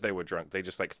 as soon as they were drunk, they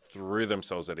just like threw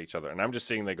themselves at each other, and I'm just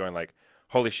sitting there going like,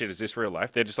 holy shit, is this real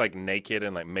life? They're just like naked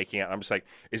and like making out. I'm just like,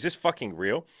 is this fucking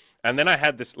real? And then I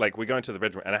had this, like, we go into the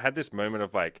bedroom, and I had this moment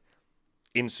of like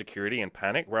insecurity and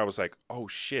panic where I was like, oh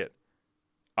shit,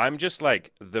 I'm just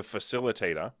like the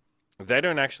facilitator. They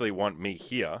don't actually want me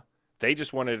here. They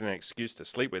just wanted an excuse to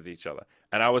sleep with each other.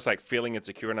 And I was like feeling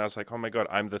insecure, and I was like, oh my god,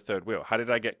 I'm the third wheel. How did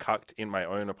I get cucked in my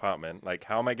own apartment? Like,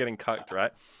 how am I getting cucked,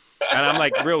 right? And I'm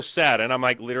like real sad, and I'm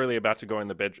like literally about to go in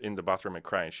the bathroom and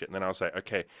cry and shit. And then I was like,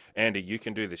 okay, Andy, you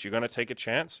can do this. You're gonna take a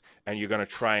chance, and you're gonna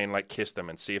try and like kiss them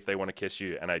and see if they want to kiss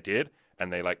you. And I did,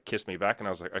 and they like kissed me back, and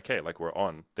I was like, okay, like we're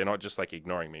on. They're not just like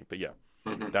ignoring me. But yeah,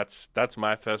 that's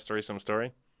my first threesome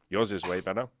story. Yours is way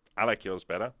better. I like yours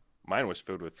better. Mine was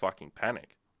filled with fucking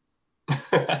panic.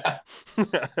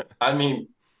 I mean,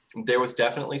 there was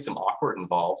definitely some awkward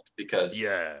involved because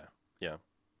yeah,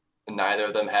 neither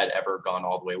of them had ever gone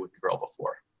all the way with a girl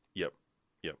before. Yep.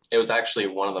 It was actually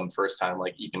one of them first time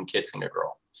like even kissing a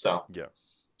girl. So yeah,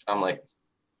 I'm like,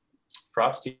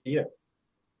 props to you.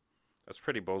 That's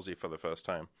pretty ballsy for the first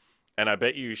time. And I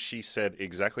bet you she said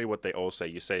exactly what they all say.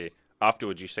 You say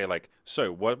afterwards, you say like,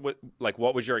 so what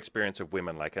was your experience of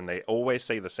women like? And they always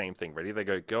say the same thing. Ready? They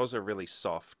go, girls are really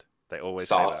soft. They always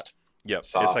say that. Yep.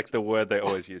 Soft. It's like the word they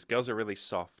always use. Girls are really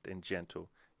soft and gentle.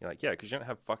 You're like, yeah, because you don't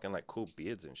have fucking like cool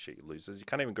beards and shit, you losers. You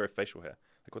can't even grow facial hair.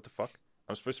 Like, what the fuck?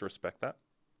 I'm supposed to respect that?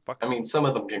 Fuck. I mean, some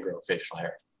of them can grow facial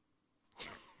hair.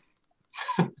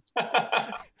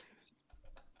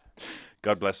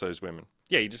 God bless those women.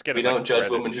 Yeah, you just get. We don't judge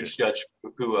women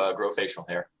who grow facial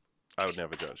hair. I would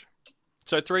never judge.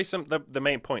 So threesome. The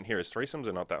main point here is threesomes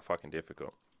are not that fucking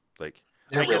difficult. Like,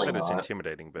 I get that it's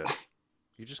intimidating, but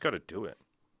you just got to do it.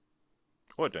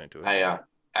 Or don't do it. I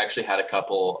actually had a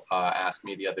couple ask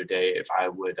me the other day if I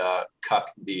would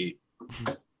cuck the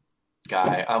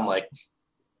guy. I'm like,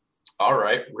 all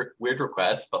right, weird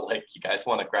request, but like, you guys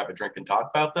want to grab a drink and talk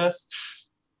about this?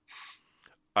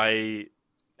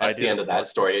 That's the end of that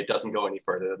story. It doesn't go any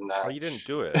further than that. Oh, you didn't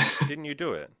do it. Didn't you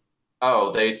do it?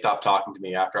 Oh, they stopped talking to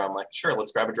me after. I'm like, sure,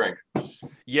 let's grab a drink.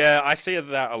 Yeah, I see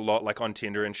that a lot, like on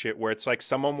Tinder and shit, where it's like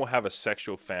someone will have a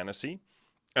sexual fantasy,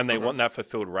 and they want that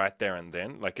fulfilled right there and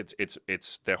then. Like it's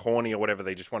they're horny or whatever.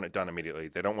 They just want it done immediately.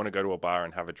 They don't want to go to a bar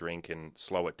and have a drink and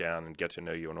slow it down and get to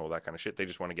know you and all that kind of shit. They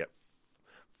just want to get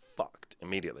fucked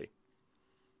immediately.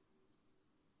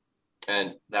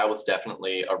 And that was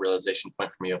definitely a realization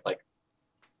point for me of like,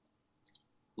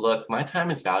 look, my time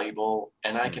is valuable,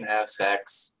 and I can have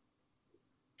sex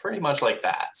pretty much like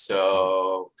that. Mm.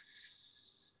 So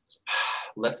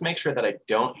let's make sure that I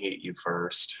don't hate you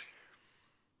first.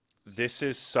 This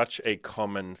is such a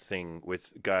common thing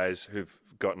with guys who've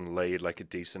gotten laid like a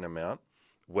decent amount,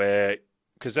 where,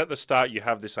 because at the start you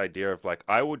have this idea of like,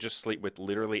 I will just sleep with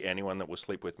literally anyone that will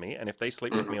sleep with me. And if they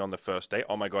sleep with Mm-hmm. me on the first day,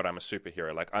 oh my God, I'm a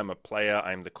superhero. Like, I'm a player.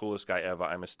 I'm the coolest guy ever.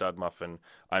 I'm a stud muffin.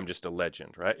 I'm just a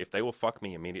legend, right? If they will fuck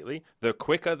me immediately, the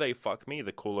quicker they fuck me,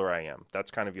 the cooler I am.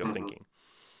 That's kind of your Mm-hmm. thinking.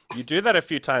 You do that a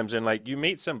few times, and like you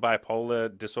meet some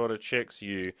bipolar disorder chicks,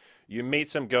 you meet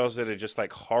some girls that are just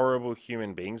like horrible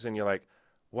human beings, and you're like,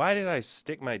 why did I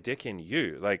stick my dick in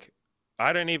you? Like,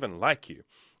 I don't even like you.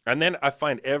 And then I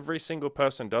find every single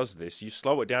person does this. You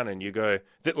slow it down and you go,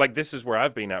 like, this is where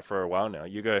I've been at for a while now.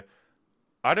 You go,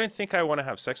 I don't think I want to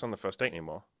have sex on the first date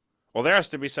anymore. Or there has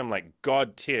to be some like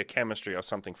god tier chemistry or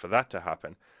something for that to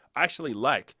happen. I actually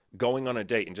like going on a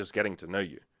date and just getting to know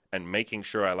you and making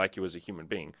sure I like you as a human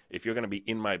being. If you're going to be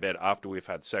in my bed after we've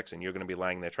had sex and you're going to be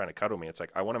lying there trying to cuddle me, it's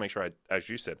like, I want to make sure I, as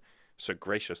you said so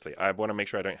graciously, I want to make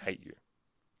sure I don't hate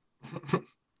you.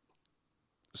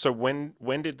 So when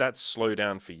did that slow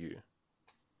down for you?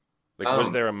 Like, was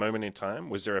Um, there a moment in time?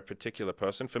 Was there a particular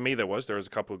person? For me, there was. There was a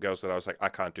couple of girls that I was like, I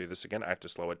can't do this again. I have to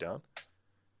slow it down.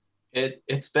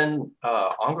 it's been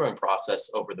ongoing process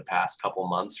over the past couple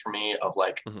months for me of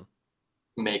like Hmm.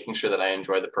 making sure that I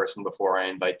enjoy the person before I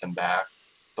invite them back.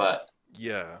 But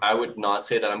Yeah, I would not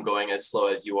say that I'm going as slow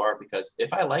as you are because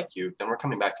if I like you, then we're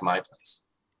coming back to my place.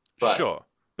 But sure.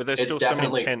 But there's it's still some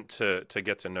definitely, intent to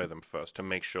get to know them first, to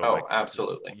make sure oh, like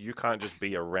absolutely. you can't just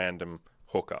be a random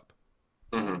hookup.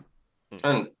 Hmm. Mm.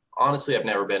 And honestly, I've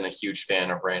never been a huge fan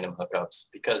of random hookups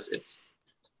because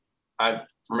I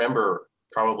remember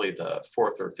probably the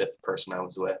fourth or fifth person I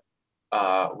was with.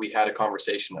 We had a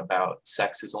conversation about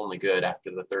sex is only good after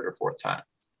the third or fourth time.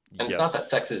 And it's not that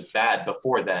sex is Yes. bad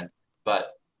before then,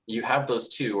 but you have those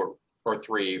two or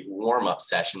three warm up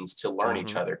sessions to learn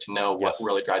each Hmm. other, to know what Yes.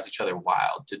 really drives each other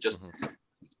wild, to just Hmm.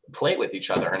 play with each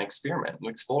other and experiment and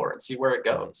explore and see where it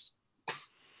Hmm. goes.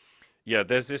 Yeah,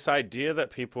 there's this idea that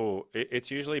people,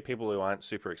 it's usually people who aren't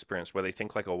super experienced, where they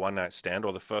think like a one night stand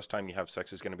or the first time you have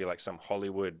sex is going to be like some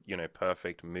Hollywood,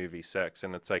 perfect movie sex.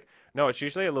 And it's like, no, it's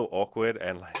usually a little awkward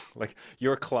and like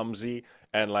you're clumsy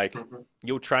and like Mm-hmm.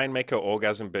 you'll try and make her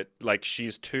orgasm, but like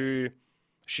she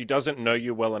doesn't know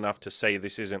you well enough to say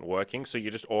this isn't working. So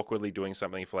you're just awkwardly doing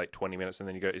something for like 20 minutes and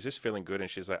then you go, is this feeling good? And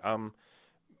she's like,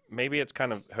 maybe it's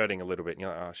kind of hurting a little bit. And you're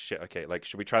like, oh shit, okay, like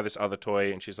should we try this other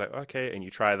toy? And she's like, okay, and you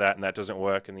try that, and that doesn't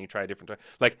work, and then you try a different toy.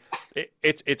 Like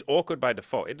it's awkward by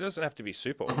default. It doesn't have to be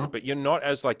super awkward, Mm-hmm. but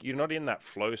you're not in that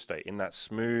flow state, in that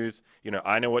smooth.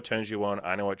 I know what turns you on.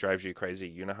 I know what drives you crazy.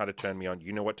 You know how to turn me on.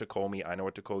 You know what to call me. I know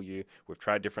what to call you. We've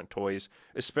tried different toys,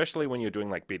 especially when you're doing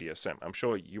like BDSM. I'm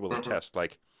sure you will Mm-hmm. attest.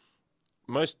 Like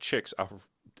most chicks are,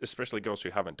 especially girls who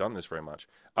haven't done this very much,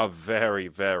 are very,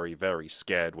 very, very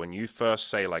scared when you first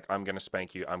say like, I'm going to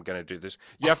spank you, I'm going to do this.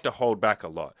 You have to hold back a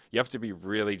lot. You have to be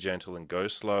really gentle and go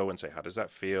slow and say, how does that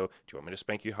feel? Do you want me to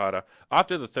spank you harder?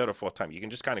 After the third or fourth time, you can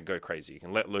just kind of go crazy. You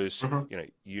can let loose. Mm-hmm.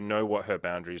 You know what her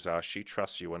boundaries are. She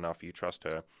trusts you enough. You trust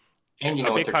her. And you A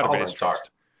know what big their part of it is tolerance are. trust.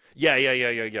 Yeah, yeah, yeah,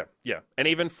 yeah, yeah, yeah. And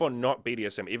even for not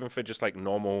BDSM, even for just like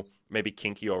normal, maybe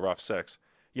kinky or rough sex,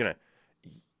 you know,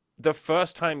 the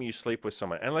first time you sleep with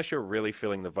someone, unless you're really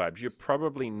feeling the vibes, you're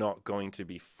probably not going to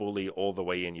be fully all the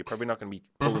way in. You're probably not going to be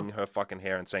Mm-hmm. pulling her fucking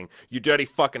hair and saying, you dirty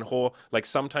fucking whore. Like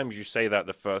sometimes you say that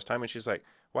the first time and she's like,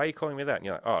 why are you calling me that? And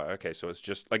you're like, oh, okay. So it's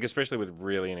just like, especially with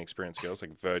really inexperienced girls,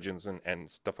 like virgins and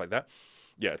stuff like that.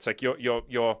 Yeah, it's like you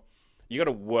got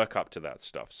to work up to that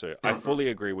stuff. So I Mm-hmm. fully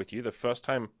agree with you. The first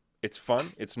time it's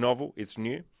fun, it's novel, it's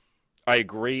new. I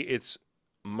agree. It's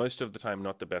most of the time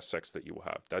not the best sex that you will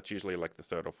have. That's usually like the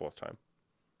third or fourth time.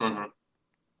 Mm-hmm.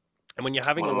 And when you're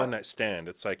having One a of my one night stand,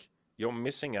 it's like you're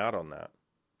missing out on that.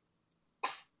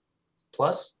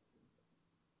 plus,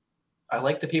 I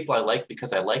like the people I like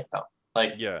because I like them.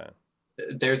 Like Yeah.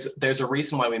 there's a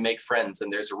reason why we make friends,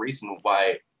 and there's a reason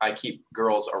why I keep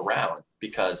girls around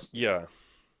because Yeah.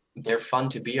 they're fun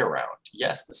to be around.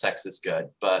 Yes, the sex is good,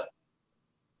 but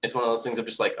it's one of those things of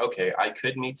just like, okay, I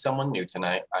could meet someone new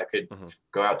tonight. I could Hmm.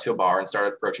 go out to a bar and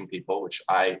start approaching people, which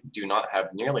I do not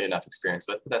have nearly enough experience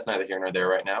with, but that's neither here nor there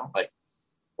right now. Like,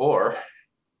 or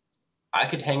I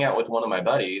could hang out with one of my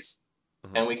buddies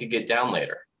Hmm. and we could get down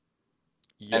later.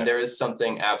 And Yeah. there is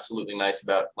something absolutely nice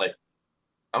about like,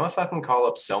 I'm gonna fucking call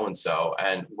up so and so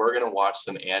and we're gonna watch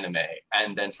some anime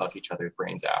and then fuck each other's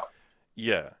brains out.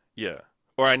 Yeah. Yeah.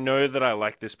 Or I know that I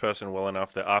like this person well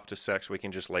enough that after sex we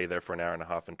can just lay there for an hour and a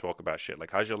half and talk about shit. Like,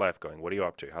 how's your life going? What are you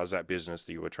up to? How's that business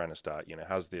that you were trying to start?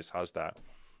 How's this? How's that?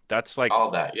 That's like,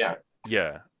 All that, yeah.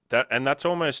 yeah. That's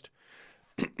almost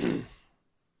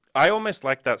I almost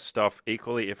like that stuff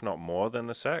equally, if not more, than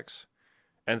the sex.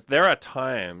 And there are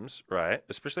times, right,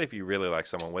 especially if you really like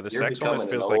someone, where the You're sex almost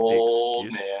becoming an feels like the old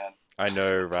excuse. man. I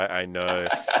know, right? I know.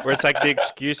 Where it's like the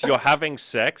excuse, you're having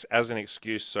sex as an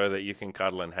excuse so that you can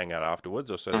cuddle and hang out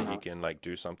afterwards, or so that you Mhm. can like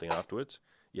do something afterwards.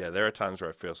 Yeah, there are times where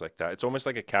it feels like that. It's almost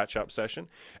like a catch-up session,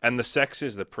 and the sex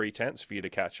is the pretense for you to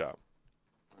catch up.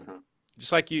 Mhm.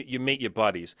 Just like you meet your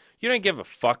buddies. You don't give a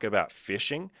fuck about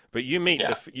fishing, but you meet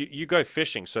Yeah, you go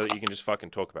fishing so that you can just fucking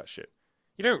talk about shit.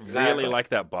 You don't really exactly. like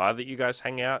that bar that you guys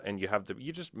hang out and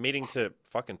you're just meeting to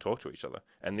fucking talk to each other.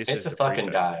 And this It's is a the fucking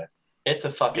pretext. dive. It's a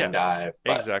fucking Yeah, dive,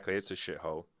 but exactly. It's a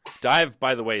shithole. Dive,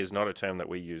 by the way, is not a term that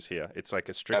we use here. It's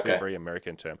like strictly a okay. very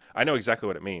American term. I know exactly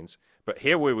what it means, but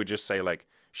here we would just say like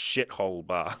shithole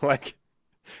bar,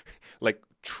 like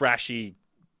trashy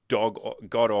dog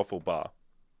god awful bar.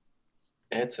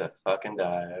 It's a fucking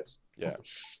dive. Yeah.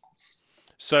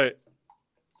 So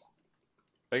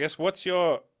I guess what's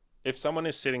your if someone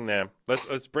is sitting there,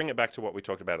 let's bring it back to what we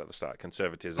talked about at the start,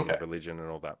 conservatism Okay. and religion and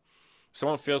all that.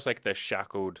 Someone feels like they're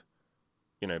shackled,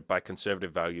 by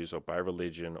conservative values or by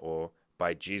religion or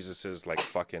by Jesus's like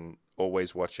fucking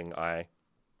always watching eye.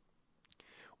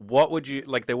 What would you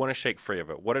like? They want to shake free of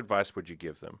it. What advice would you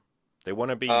give them? They want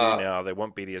to be you Uh, now. They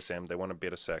want BDSM. They want a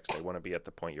bit of sex. They want to be at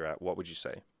the point you're at. What would you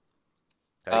say?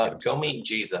 How do you get them go started? meet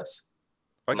Jesus.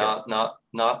 Okay,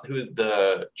 Not who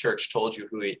the church told you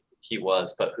who he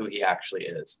was, but who he actually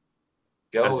is.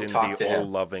 as Go in talk the to him.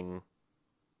 all-loving,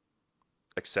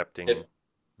 accepting It,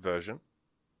 version.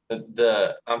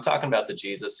 I'm talking about the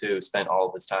Jesus who spent all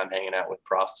of his time hanging out with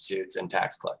prostitutes and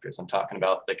tax collectors. I'm talking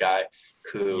about the guy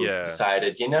who Yeah.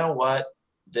 decided, you know what?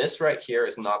 This right here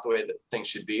is not the way that things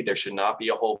should be. There should not be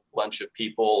a whole bunch of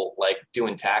people like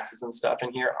doing taxes and stuff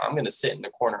in here. I'm going to sit in the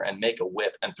corner and make a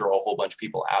whip and throw a whole bunch of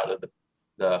people out of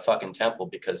the fucking temple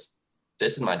because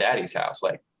this is my daddy's house.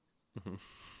 Like, Mhm.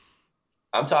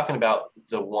 I'm talking about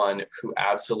the one who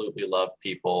absolutely loved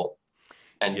people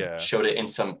and Yeah. showed it in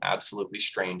some absolutely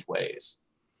strange ways.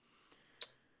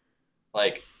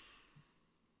 Like,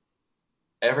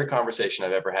 every conversation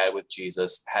I've ever had with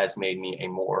Jesus has made me a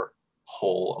more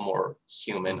whole, a more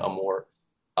human, a Mhm. more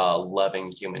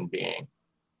loving human being.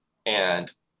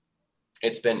 And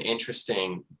it's been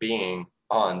interesting being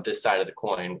on this side of the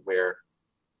coin where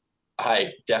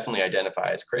I definitely identify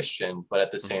as Christian, but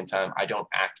at the Mhm. same time, I don't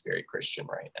act very Christian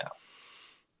right now.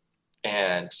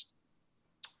 And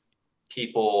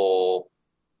people,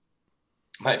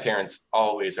 my parents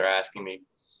always are asking me,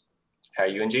 how are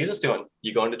you and Jesus doing?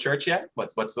 You going to church yet?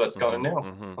 What's going Mhm. new?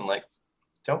 Mhm. I'm like,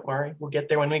 don't worry, we'll get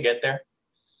there when we get there.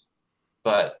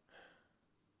 But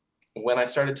when I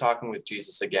started talking with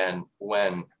Jesus again,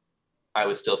 when I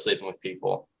was still sleeping with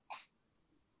people,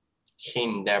 he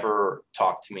never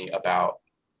talked to me about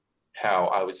how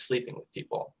I was sleeping with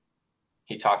people.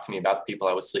 He talked to me about the people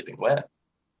I was sleeping with.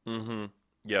 Mhm.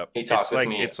 Yep. He It's talked with like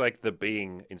me it's like the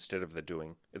being instead of the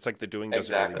doing. It's like the doing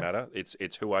doesn't really exactly. matter.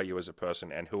 It's who are you as a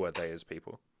person and who are they as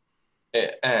people.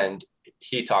 And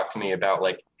he talked to me about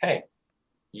like, hey,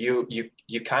 you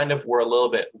kind of were a little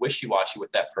bit wishy-washy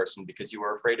with that person because you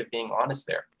were afraid of being honest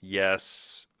there.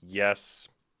 Yes. Yes.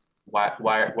 Why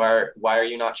are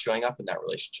you not showing up in that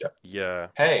relationship? Yeah.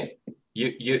 Hey,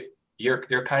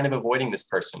 you're kind of avoiding this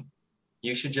person.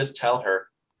 You should just tell her,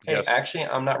 hey, Yes. actually,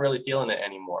 I'm not really feeling it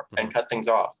anymore, Mhm. and cut things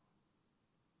off.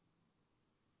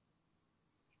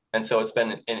 And so it's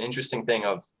been an interesting thing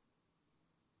of,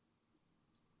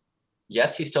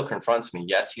 yes, he still confronts me.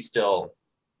 Yes, he Mhm. still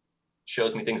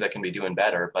shows me things I can be doing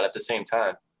better. But at the same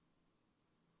time,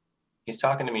 he's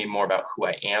talking to me more about who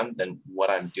I am than what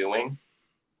I'm doing.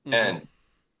 Mhm. And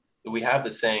we have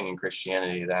the saying in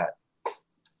Christianity that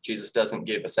Jesus doesn't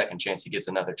give a second chance, he gives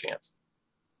another chance.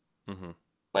 Mhm.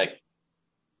 Like,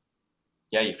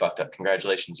 yeah, you fucked up.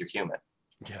 Congratulations, you're human.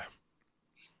 Yeah.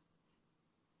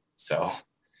 So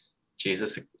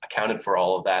Jesus accounted for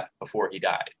all of that before he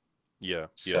died. Yeah. Yeah.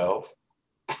 So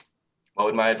what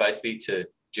would my advice be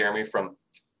to Jeremy from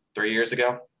 3 years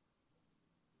ago?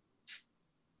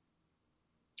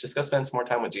 Just go spend some more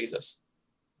time with Jesus.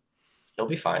 He'll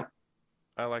be fine.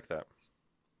 I like that.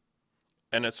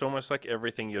 And it's almost like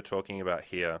everything you're talking about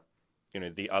here,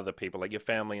 the other people, like your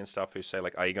family and stuff who say,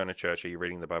 like, are you going to church? Are you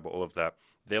reading the Bible? All of that.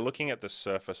 They're looking at the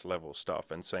surface level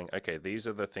stuff and saying, okay, these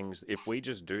are the things. If we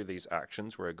just do these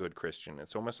actions, we're a good Christian.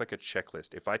 It's almost like a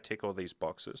checklist. If I tick all these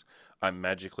boxes, I'm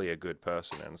magically a good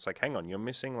person. And it's like, hang on, you're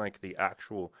missing like the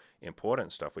actual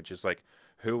important stuff, which is like,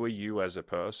 who are you as a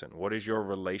person? What is your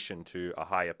relation to a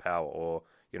higher power? Or,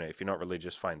 if you're not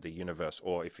religious, fine, the universe.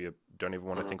 Or if you don't even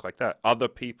want to Mm-hmm. think like that, other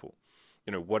people.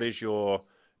 What is your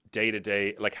day to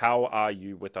day, like how are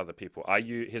you with other people? Are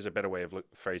you, here's a better way of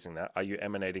phrasing that, are you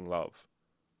emanating love,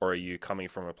 or are you coming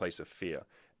from a place of fear?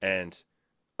 And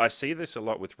I see this a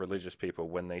lot with religious people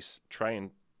when they try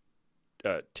and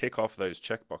tick off those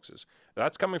check boxes.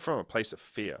 That's coming from a place of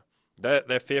fear.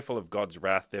 They're fearful of God's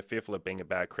wrath. They're fearful of being a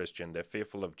bad Christian. They're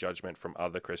fearful of judgment from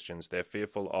other Christians. They're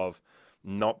fearful of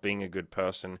not being a good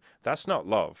person. That's not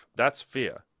love. That's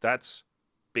fear. That's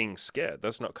being scared.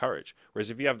 That's not courage.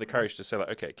 Whereas if you have the courage to say, like,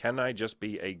 okay, can I just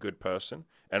be a good person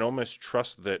and almost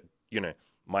trust that,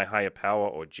 my higher power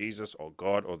or Jesus or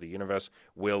God or the universe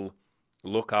will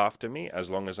look after me as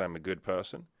long as I'm a good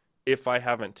person? If I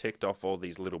haven't ticked off all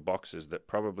these little boxes that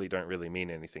probably don't really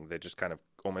mean anything, they're just kind of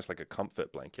almost like a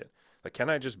comfort blanket. Like, can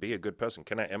I just be a good person?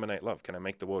 Can I emanate love? Can I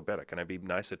make the world better? Can I be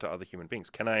nicer to other human beings?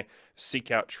 Can I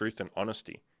seek out truth and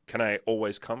honesty? Can I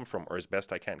always come from, or as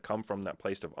best I can, come from that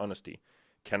place of honesty?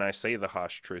 Can I say the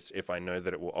harsh truths if I know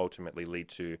that it will ultimately lead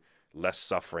to less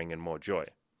suffering and more joy?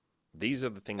 These are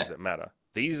the things that matter.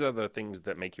 These are the things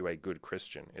that make you a good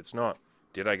Christian. It's not,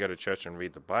 did I go to church and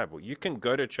read the Bible? You can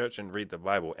go to church and read the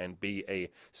Bible and be a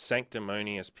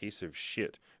sanctimonious piece of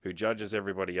shit who judges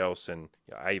everybody else. And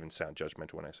I even sound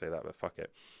judgmental when I say that, but fuck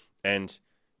it. And,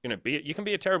 you can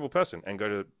be a terrible person and go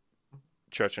to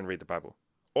church and read the Bible.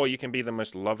 Or you can be the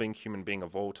most loving human being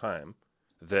of all time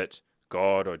that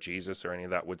God or Jesus or any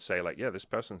of that would say, like, yeah, this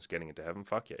person's getting into heaven.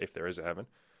 Fuck yeah, if there is a heaven.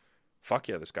 Fuck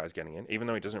yeah, this guy's getting in, even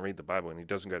though he doesn't read the Bible and he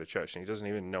doesn't go to church and he doesn't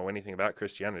even know anything about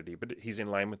Christianity, but he's in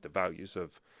line with the values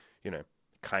of,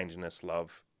 kindness,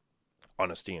 love,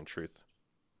 honesty, and truth.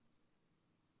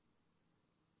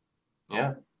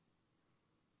 Yeah.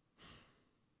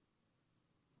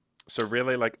 So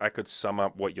really, like, I could sum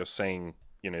up what you're saying,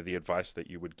 the advice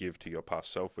that you would give to your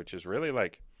past self, which is really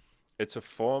like, it's a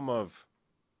form of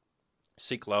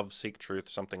seek love, seek truth,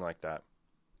 something like that.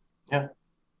 Yeah.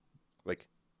 Like,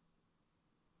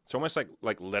 it's almost like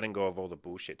letting go of all the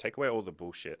bullshit. Take away all the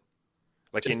bullshit.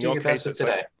 Like, Just in do your your case, best with it's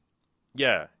today.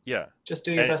 like, yeah. Just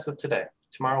do your best with today.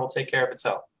 Tomorrow will take care of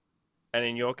itself. And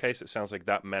in your case, it sounds like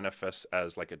that manifests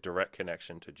as like a direct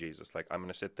connection to Jesus. Like, I'm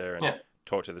going to sit there and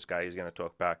talk to this guy. He's going to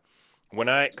talk back.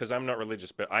 Because I'm not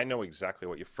religious, but I know exactly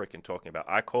what you're freaking talking about.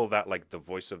 I call that like the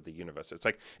voice of the universe. It's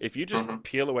like, if you just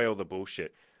peel away all the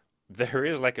bullshit, there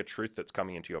is like a truth that's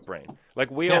coming into your brain.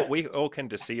 Like, we all can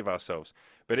deceive ourselves,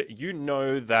 but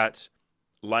that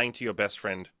lying to your best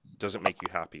friend doesn't make you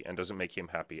happy and doesn't make him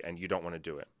happy, and you don't want to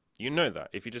do it. You know that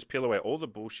if you just peel away all the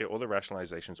bullshit, all the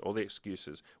rationalizations, all the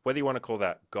excuses, whether you want to call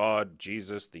that God,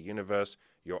 Jesus, the universe,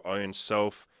 your own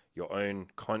self, your own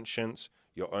conscience,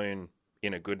 your own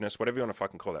inner goodness, whatever you want to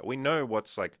fucking call that. We know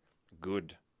what's like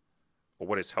good or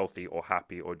what is healthy or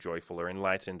happy or joyful or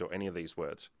enlightened or any of these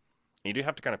words. You do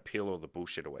have to kind of peel all the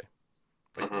bullshit away.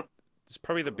 Like, it's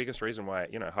probably the biggest reason why,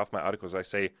 half my articles I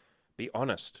say, be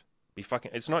honest, be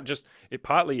fucking. It's not just it.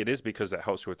 Partly it is because that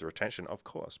helps with the retention, of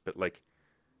course. But like,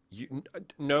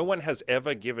 no one has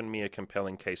ever given me a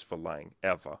compelling case for lying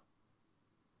ever,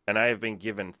 and I have been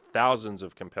given thousands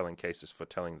of compelling cases for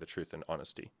telling the truth and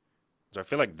honesty. So I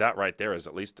feel like that right there is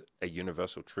at least a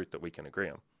universal truth that we can agree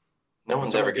on. No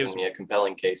one's ever given me a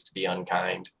compelling case to be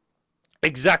unkind.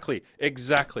 Exactly.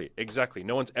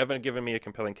 No one's ever given me a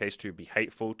compelling case to be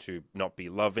hateful, to not be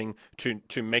loving,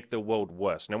 to make the world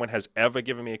worse. No one has ever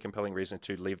given me a compelling reason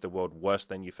to leave the world worse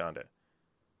than you found it.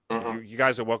 You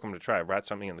guys are welcome to try. Write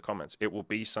something in the comments. It will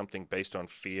be something based on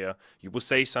fear. You will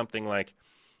say something like,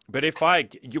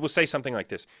 you will say something like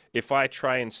this. If I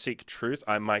try and seek truth,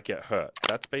 I might get hurt.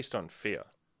 That's based on fear.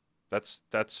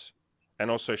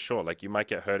 And also, sure, like, you might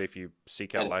get hurt if you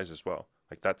seek out lies as well.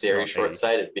 Like, that's very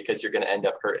short-sighted because you're going to end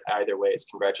up hurt either ways.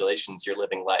 Congratulations, you're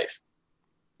living life.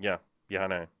 Yeah, I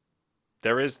know.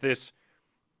 There is this,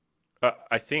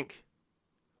 I think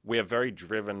we are very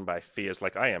driven by fears,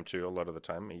 like I am too a lot of the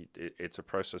time. It's a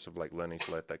process of like learning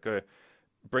to let that go.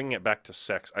 Bringing it back to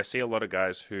sex, I see a lot of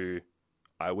guys who,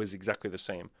 I was exactly the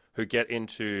same, who get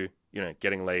into,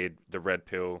 getting laid, the red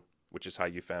pill, which is how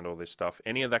you found all this stuff,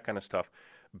 any of that kind of stuff,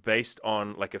 based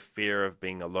on like a fear of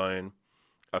being alone,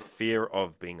 a fear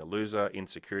of being a loser,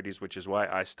 insecurities, which is why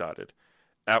I started.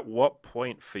 At what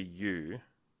point for you,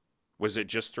 was it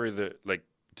just through the like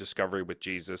discovery with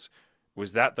Jesus?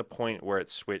 Was that the point where it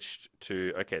switched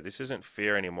to, okay, this isn't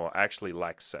fear anymore, I actually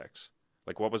like sex?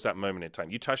 Like, what was that moment in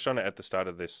time? You touched on it at the start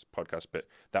of this podcast, but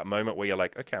that moment where you're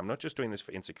like, okay, I'm not just doing this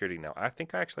for insecurity now. I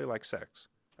think I actually like sex.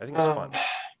 I think it's fun.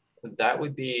 That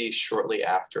would be shortly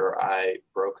after I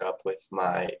broke up with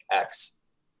my ex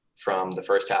from the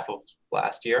first half of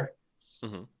last year.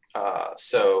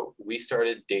 So we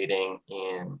started dating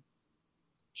in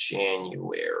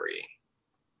January.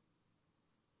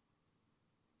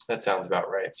 That sounds about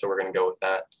right. So we're going to go with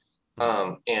that.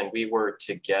 And we were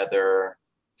together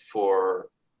for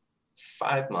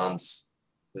 5 months.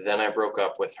 Then I broke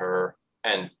up with her.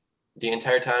 And the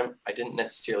entire time, I didn't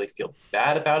necessarily feel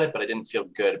bad about it, but I didn't feel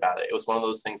good about it. It was one of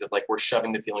those things of like, we're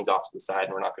shoving the feelings off to the side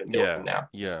and we're not going to deal with them now.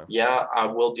 Yeah, I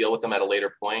will deal with them at a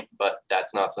later point, but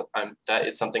that's not something that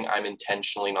is something I'm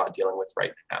intentionally not dealing with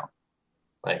right now.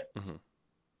 Like,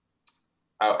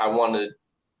 I want to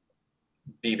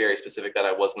be very specific that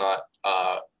I was not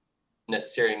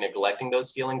necessarily neglecting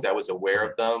those feelings. I was aware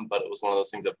of them, but it was one of those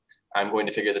things of, I'm going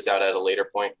to figure this out at a later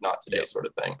point, not today, sort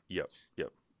of thing.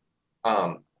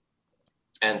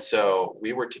 And so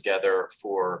we were together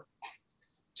for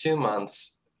 2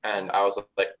 months, and I was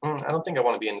like, I don't think I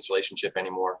want to be in this relationship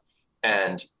anymore.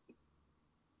 And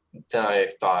then I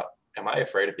thought, am I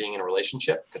afraid of being in a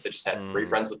relationship? Because I just had 3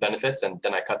 friends with benefits, and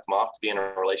then I cut them off to be in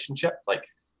a relationship. Like,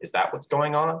 is that what's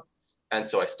going on? And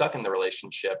so I stuck in the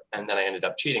relationship, and then I ended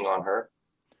up cheating on her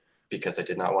because I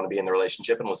did not want to be in the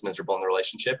relationship and was miserable in the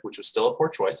relationship, which was still a poor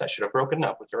choice. I should have broken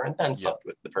up with her and then slept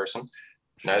with the person.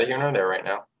 Neither here nor there right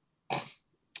now.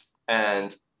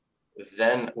 And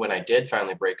then when I did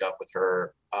finally break up with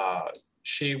her,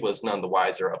 she was none the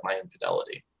wiser of my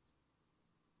infidelity.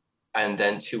 And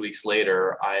then 2 weeks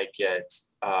later, I get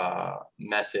a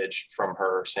message from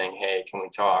her saying, hey, can we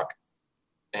talk?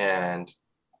 And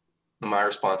my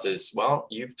response is, well,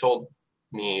 you've told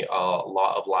me a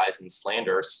lot of lies and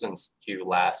slander since you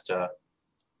last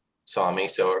saw me.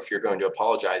 So if you're going to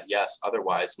apologize, yes.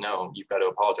 Otherwise, no, you've got to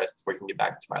apologize before you can get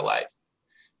back into my life.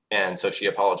 And so she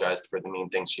apologized for the mean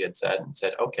things she had said and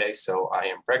said, okay, so I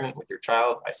am pregnant with your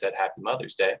child. I said, Happy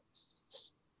Mother's Day.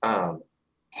 And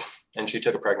she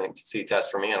took a pregnancy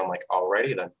test for me. And I'm like,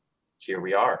 alrighty then, here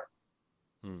we are.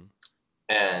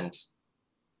 And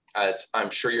as I'm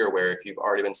sure you're aware, if you've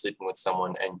already been sleeping with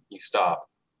someone and you stop,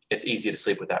 it's easy to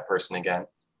sleep with that person again.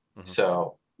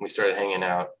 So we started hanging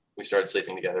out. We started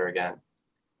sleeping together again.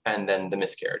 And then the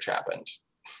miscarriage happened.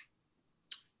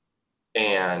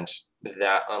 And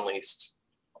that unleashed,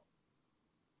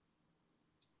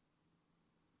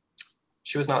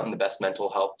 she was not in the best mental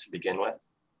health to begin with,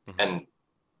 and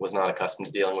was not accustomed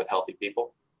to dealing with healthy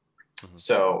people.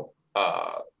 So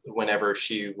whenever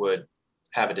she would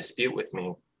have a dispute with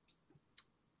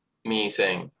me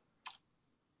saying,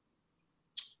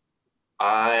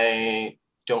 I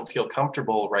don't feel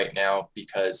comfortable right now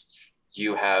because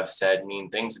you have said mean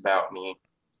things about me,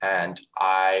 and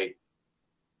I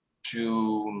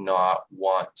do not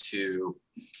want to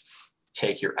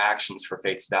take your actions for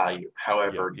face value.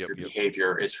 However, your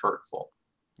behavior is hurtful.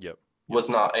 Was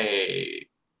not a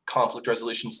conflict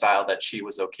resolution style that she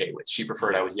was okay with. She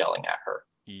preferred I was yelling at her.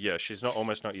 She's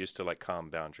almost not used to like calm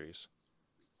boundaries.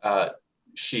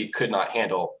 She could not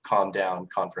handle calm down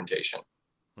confrontation.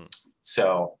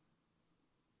 So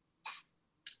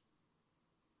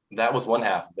that was one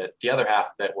half of it. The other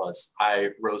half of it was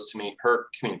I rose to meet her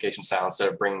communication style instead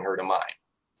of bringing her to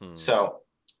mine. So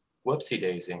whoopsie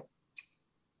daisy.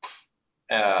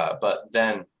 But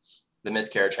then the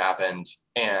miscarriage happened,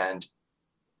 and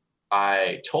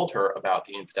I told her about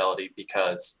the infidelity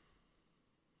because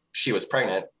she was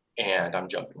pregnant and I'm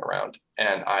jumping around.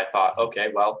 And I thought,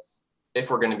 okay, well, if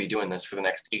we're going to be doing this for the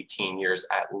next 18 years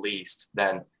at least,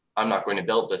 then I'm not going to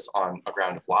build this on a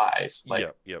ground of lies. Like,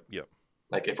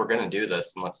 like if we're going to do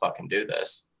this, then let's fucking do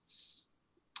this.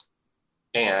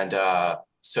 And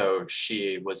so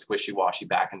she was wishy-washy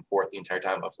back and forth the entire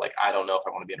time of like, I don't know if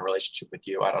I want to be in a relationship with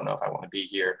you. I don't know if I want to be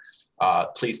here.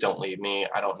 Please don't leave me.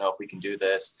 I don't know if we can do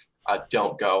this.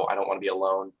 Don't go. I don't want to be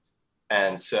alone.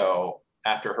 And so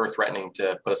after her threatening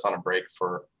to put us on a break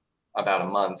for about a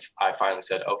month, I finally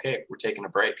said, okay, we're taking a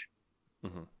break.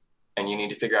 And you need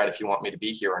to figure out if you want me to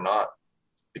be here or not.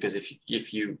 Because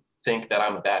if you think that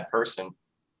I'm a bad person,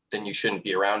 then you shouldn't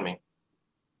be around me.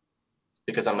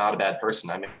 Because I'm not a bad person.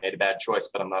 I made a bad choice,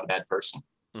 but I'm not a bad person.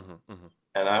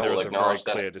 And I will acknowledge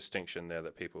that. There's a very clear distinction there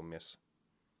that people miss.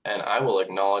 And I will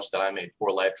acknowledge that I made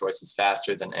poor life choices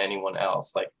faster than anyone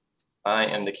else. Like, I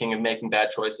am the king of making bad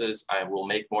choices. I will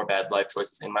make more bad life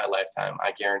choices in my lifetime.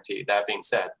 I guarantee. That being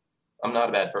said, I'm not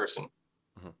a bad person.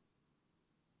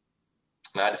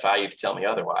 And I defy you to tell me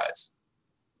otherwise.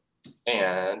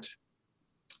 And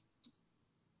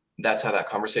that's how that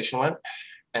conversation went.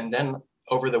 And then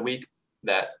over the week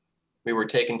that we were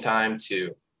taking time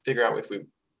to figure out if we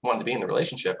wanted to be in the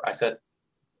relationship, I said,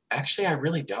 actually, I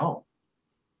really don't.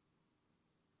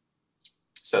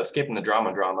 So skipping the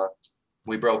drama,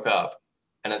 we broke up.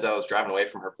 And as I was driving away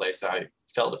from her place, I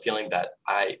felt a feeling that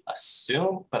I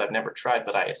assume, but I've never tried,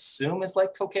 but I assume is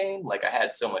like cocaine. Like I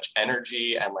had so much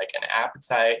energy and like an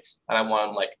appetite, and I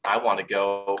want to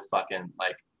go fucking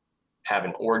like have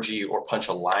an orgy or punch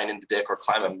a line in the dick or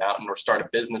climb a mountain or start a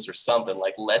business or something.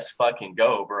 Like, let's fucking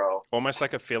go, bro. Almost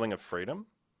like a feeling of freedom.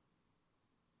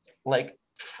 Like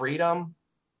freedom,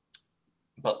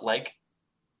 but like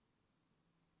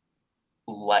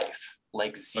life,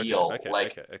 like zeal,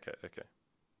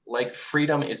 like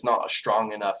freedom is not a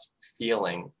strong enough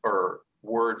feeling or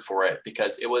word for it,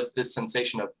 because it was this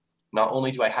sensation of not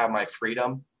only do I have my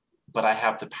freedom, but I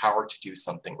have the power to do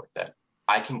something with it.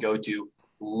 I can go do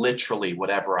literally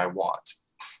whatever I want.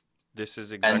 This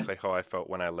is exactly how I felt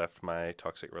when I left my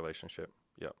toxic relationship.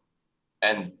 Yep.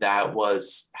 And that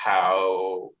was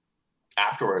how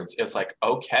afterwards it was like,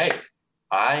 okay,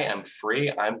 I am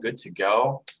free. I'm good to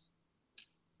go.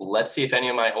 Let's see if any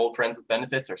of my old friends with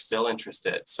benefits are still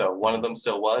interested. So one of them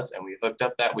still was, and we hooked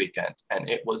up that weekend, and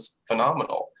it was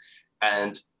phenomenal.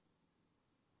 And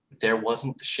there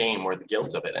wasn't the shame or the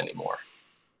guilt of it anymore.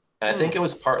 And I think it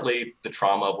was partly the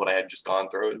trauma of what I had just gone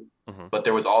through, but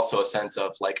there was also a sense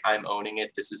of like, I'm owning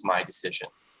it. This is my decision.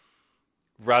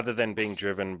 Rather than being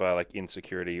driven by like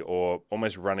insecurity or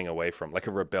almost running away from, like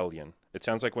a rebellion. It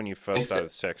sounds like when you first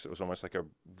started sex, it was almost like a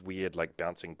weird, like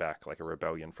bouncing back, like a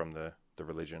rebellion from the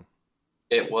religion.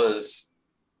 It was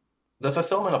the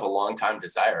fulfillment of a long time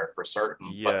desire for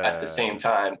certain, but at the same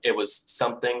time, it was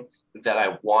something that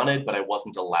I wanted, but I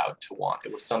wasn't allowed to want.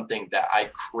 It was something that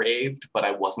I craved, but I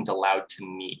wasn't allowed to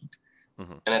need.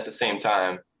 And at the same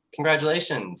time,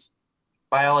 congratulations.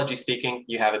 Biology speaking,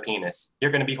 you have a penis.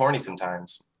 You're going to be horny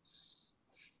sometimes.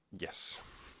 Yes.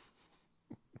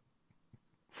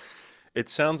 It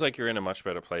sounds like you're in a much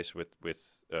better place with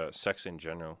sex in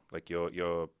general, like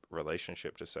your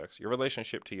relationship to sex, your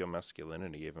relationship to your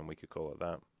masculinity, even we could call it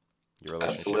that. Your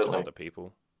relationship to other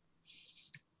people.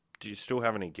 Do you still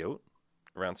have any guilt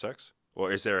around sex,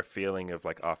 or is there a feeling of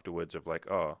like afterwards of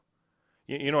like, oh,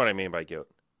 you know what I mean by guilt?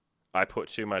 I put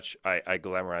too much. I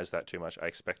glamorize that too much. I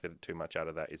expected too much out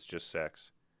of that. It's just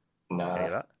sex. Nah. Any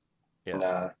of that? Yeah.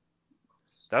 Nah.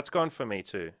 That's gone for me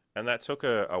too, and that took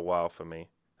a while for me.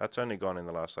 That's only gone in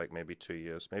the last like maybe 2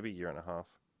 years, maybe a year and a half.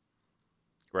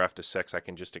 Where after sex, I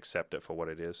can just accept it for what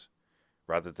it is,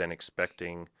 rather than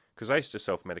expecting. Because I used to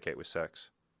self-medicate with sex.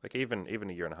 Like even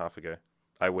a year and a half ago,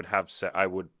 I would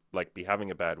like be having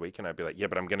a bad week, and I'd be like, yeah,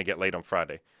 but I'm gonna get laid on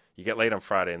Friday. You get laid on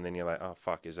Friday, and then you're like, oh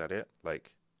fuck, is that it?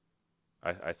 Like,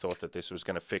 I thought that this was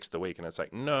gonna fix the week, and it's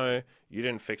like, no, you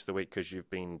didn't fix the week because you've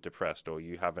been depressed, or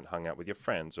you haven't hung out with your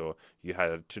friends, or you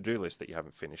had a to-do list that you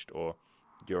haven't finished, or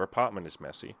your apartment is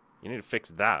messy. You need to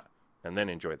fix that, and then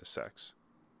enjoy the sex.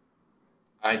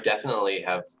 I definitely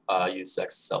have used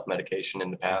sex as self-medication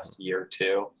in the past year or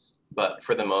two, but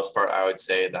for the most part, I would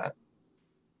say that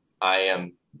I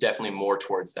am definitely more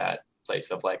towards that place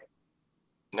of like,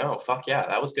 no, fuck yeah,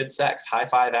 that was good sex. High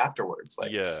five afterwards.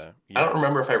 Like, yeah. I don't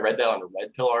remember if I read that on a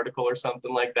Red Pill article or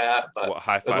something like that, but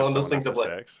it was one of those things of like,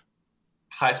 sex?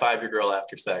 High five your girl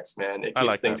after sex, man. It keeps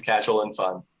like things casual and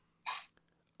fun.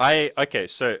 Okay,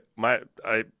 so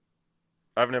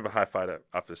I've never high-fived it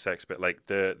after sex, but like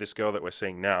this girl that we're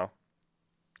seeing now,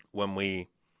 when we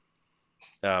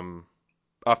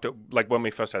after like when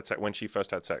we first had sex, when she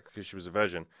first had sex, because she was a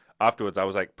virgin, afterwards I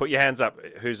was like, put your hands up,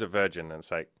 who's a virgin? And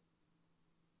it's like,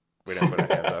 we don't put our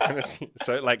hands up. And it's,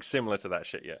 so like similar to that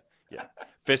shit, yeah.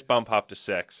 Fist bump after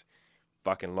sex,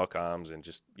 fucking lock arms and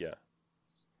just, yeah.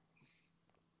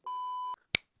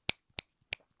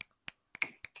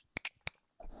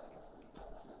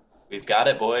 We've got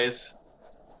it, boys.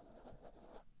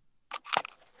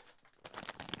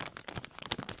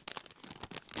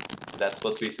 Is that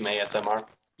supposed to be some ASMR?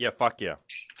 Yeah, fuck yeah.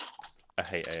 I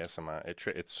hate ASMR.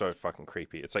 It's so fucking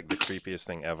creepy. It's like the creepiest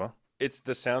thing ever. It's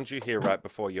the sounds you hear right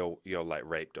before you're like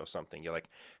raped or something. You're like,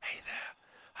 hey there,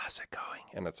 how's it going?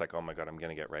 And it's like, oh my god, I'm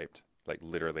gonna get raped. Like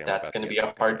literally. That's gonna be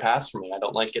a hard pass for me. I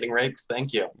don't like getting raped.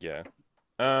 Thank you. Yeah.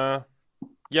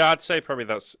 Yeah, I'd say probably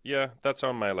that's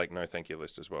on my like no thank you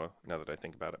list as well. Now that I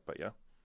think about it, but yeah.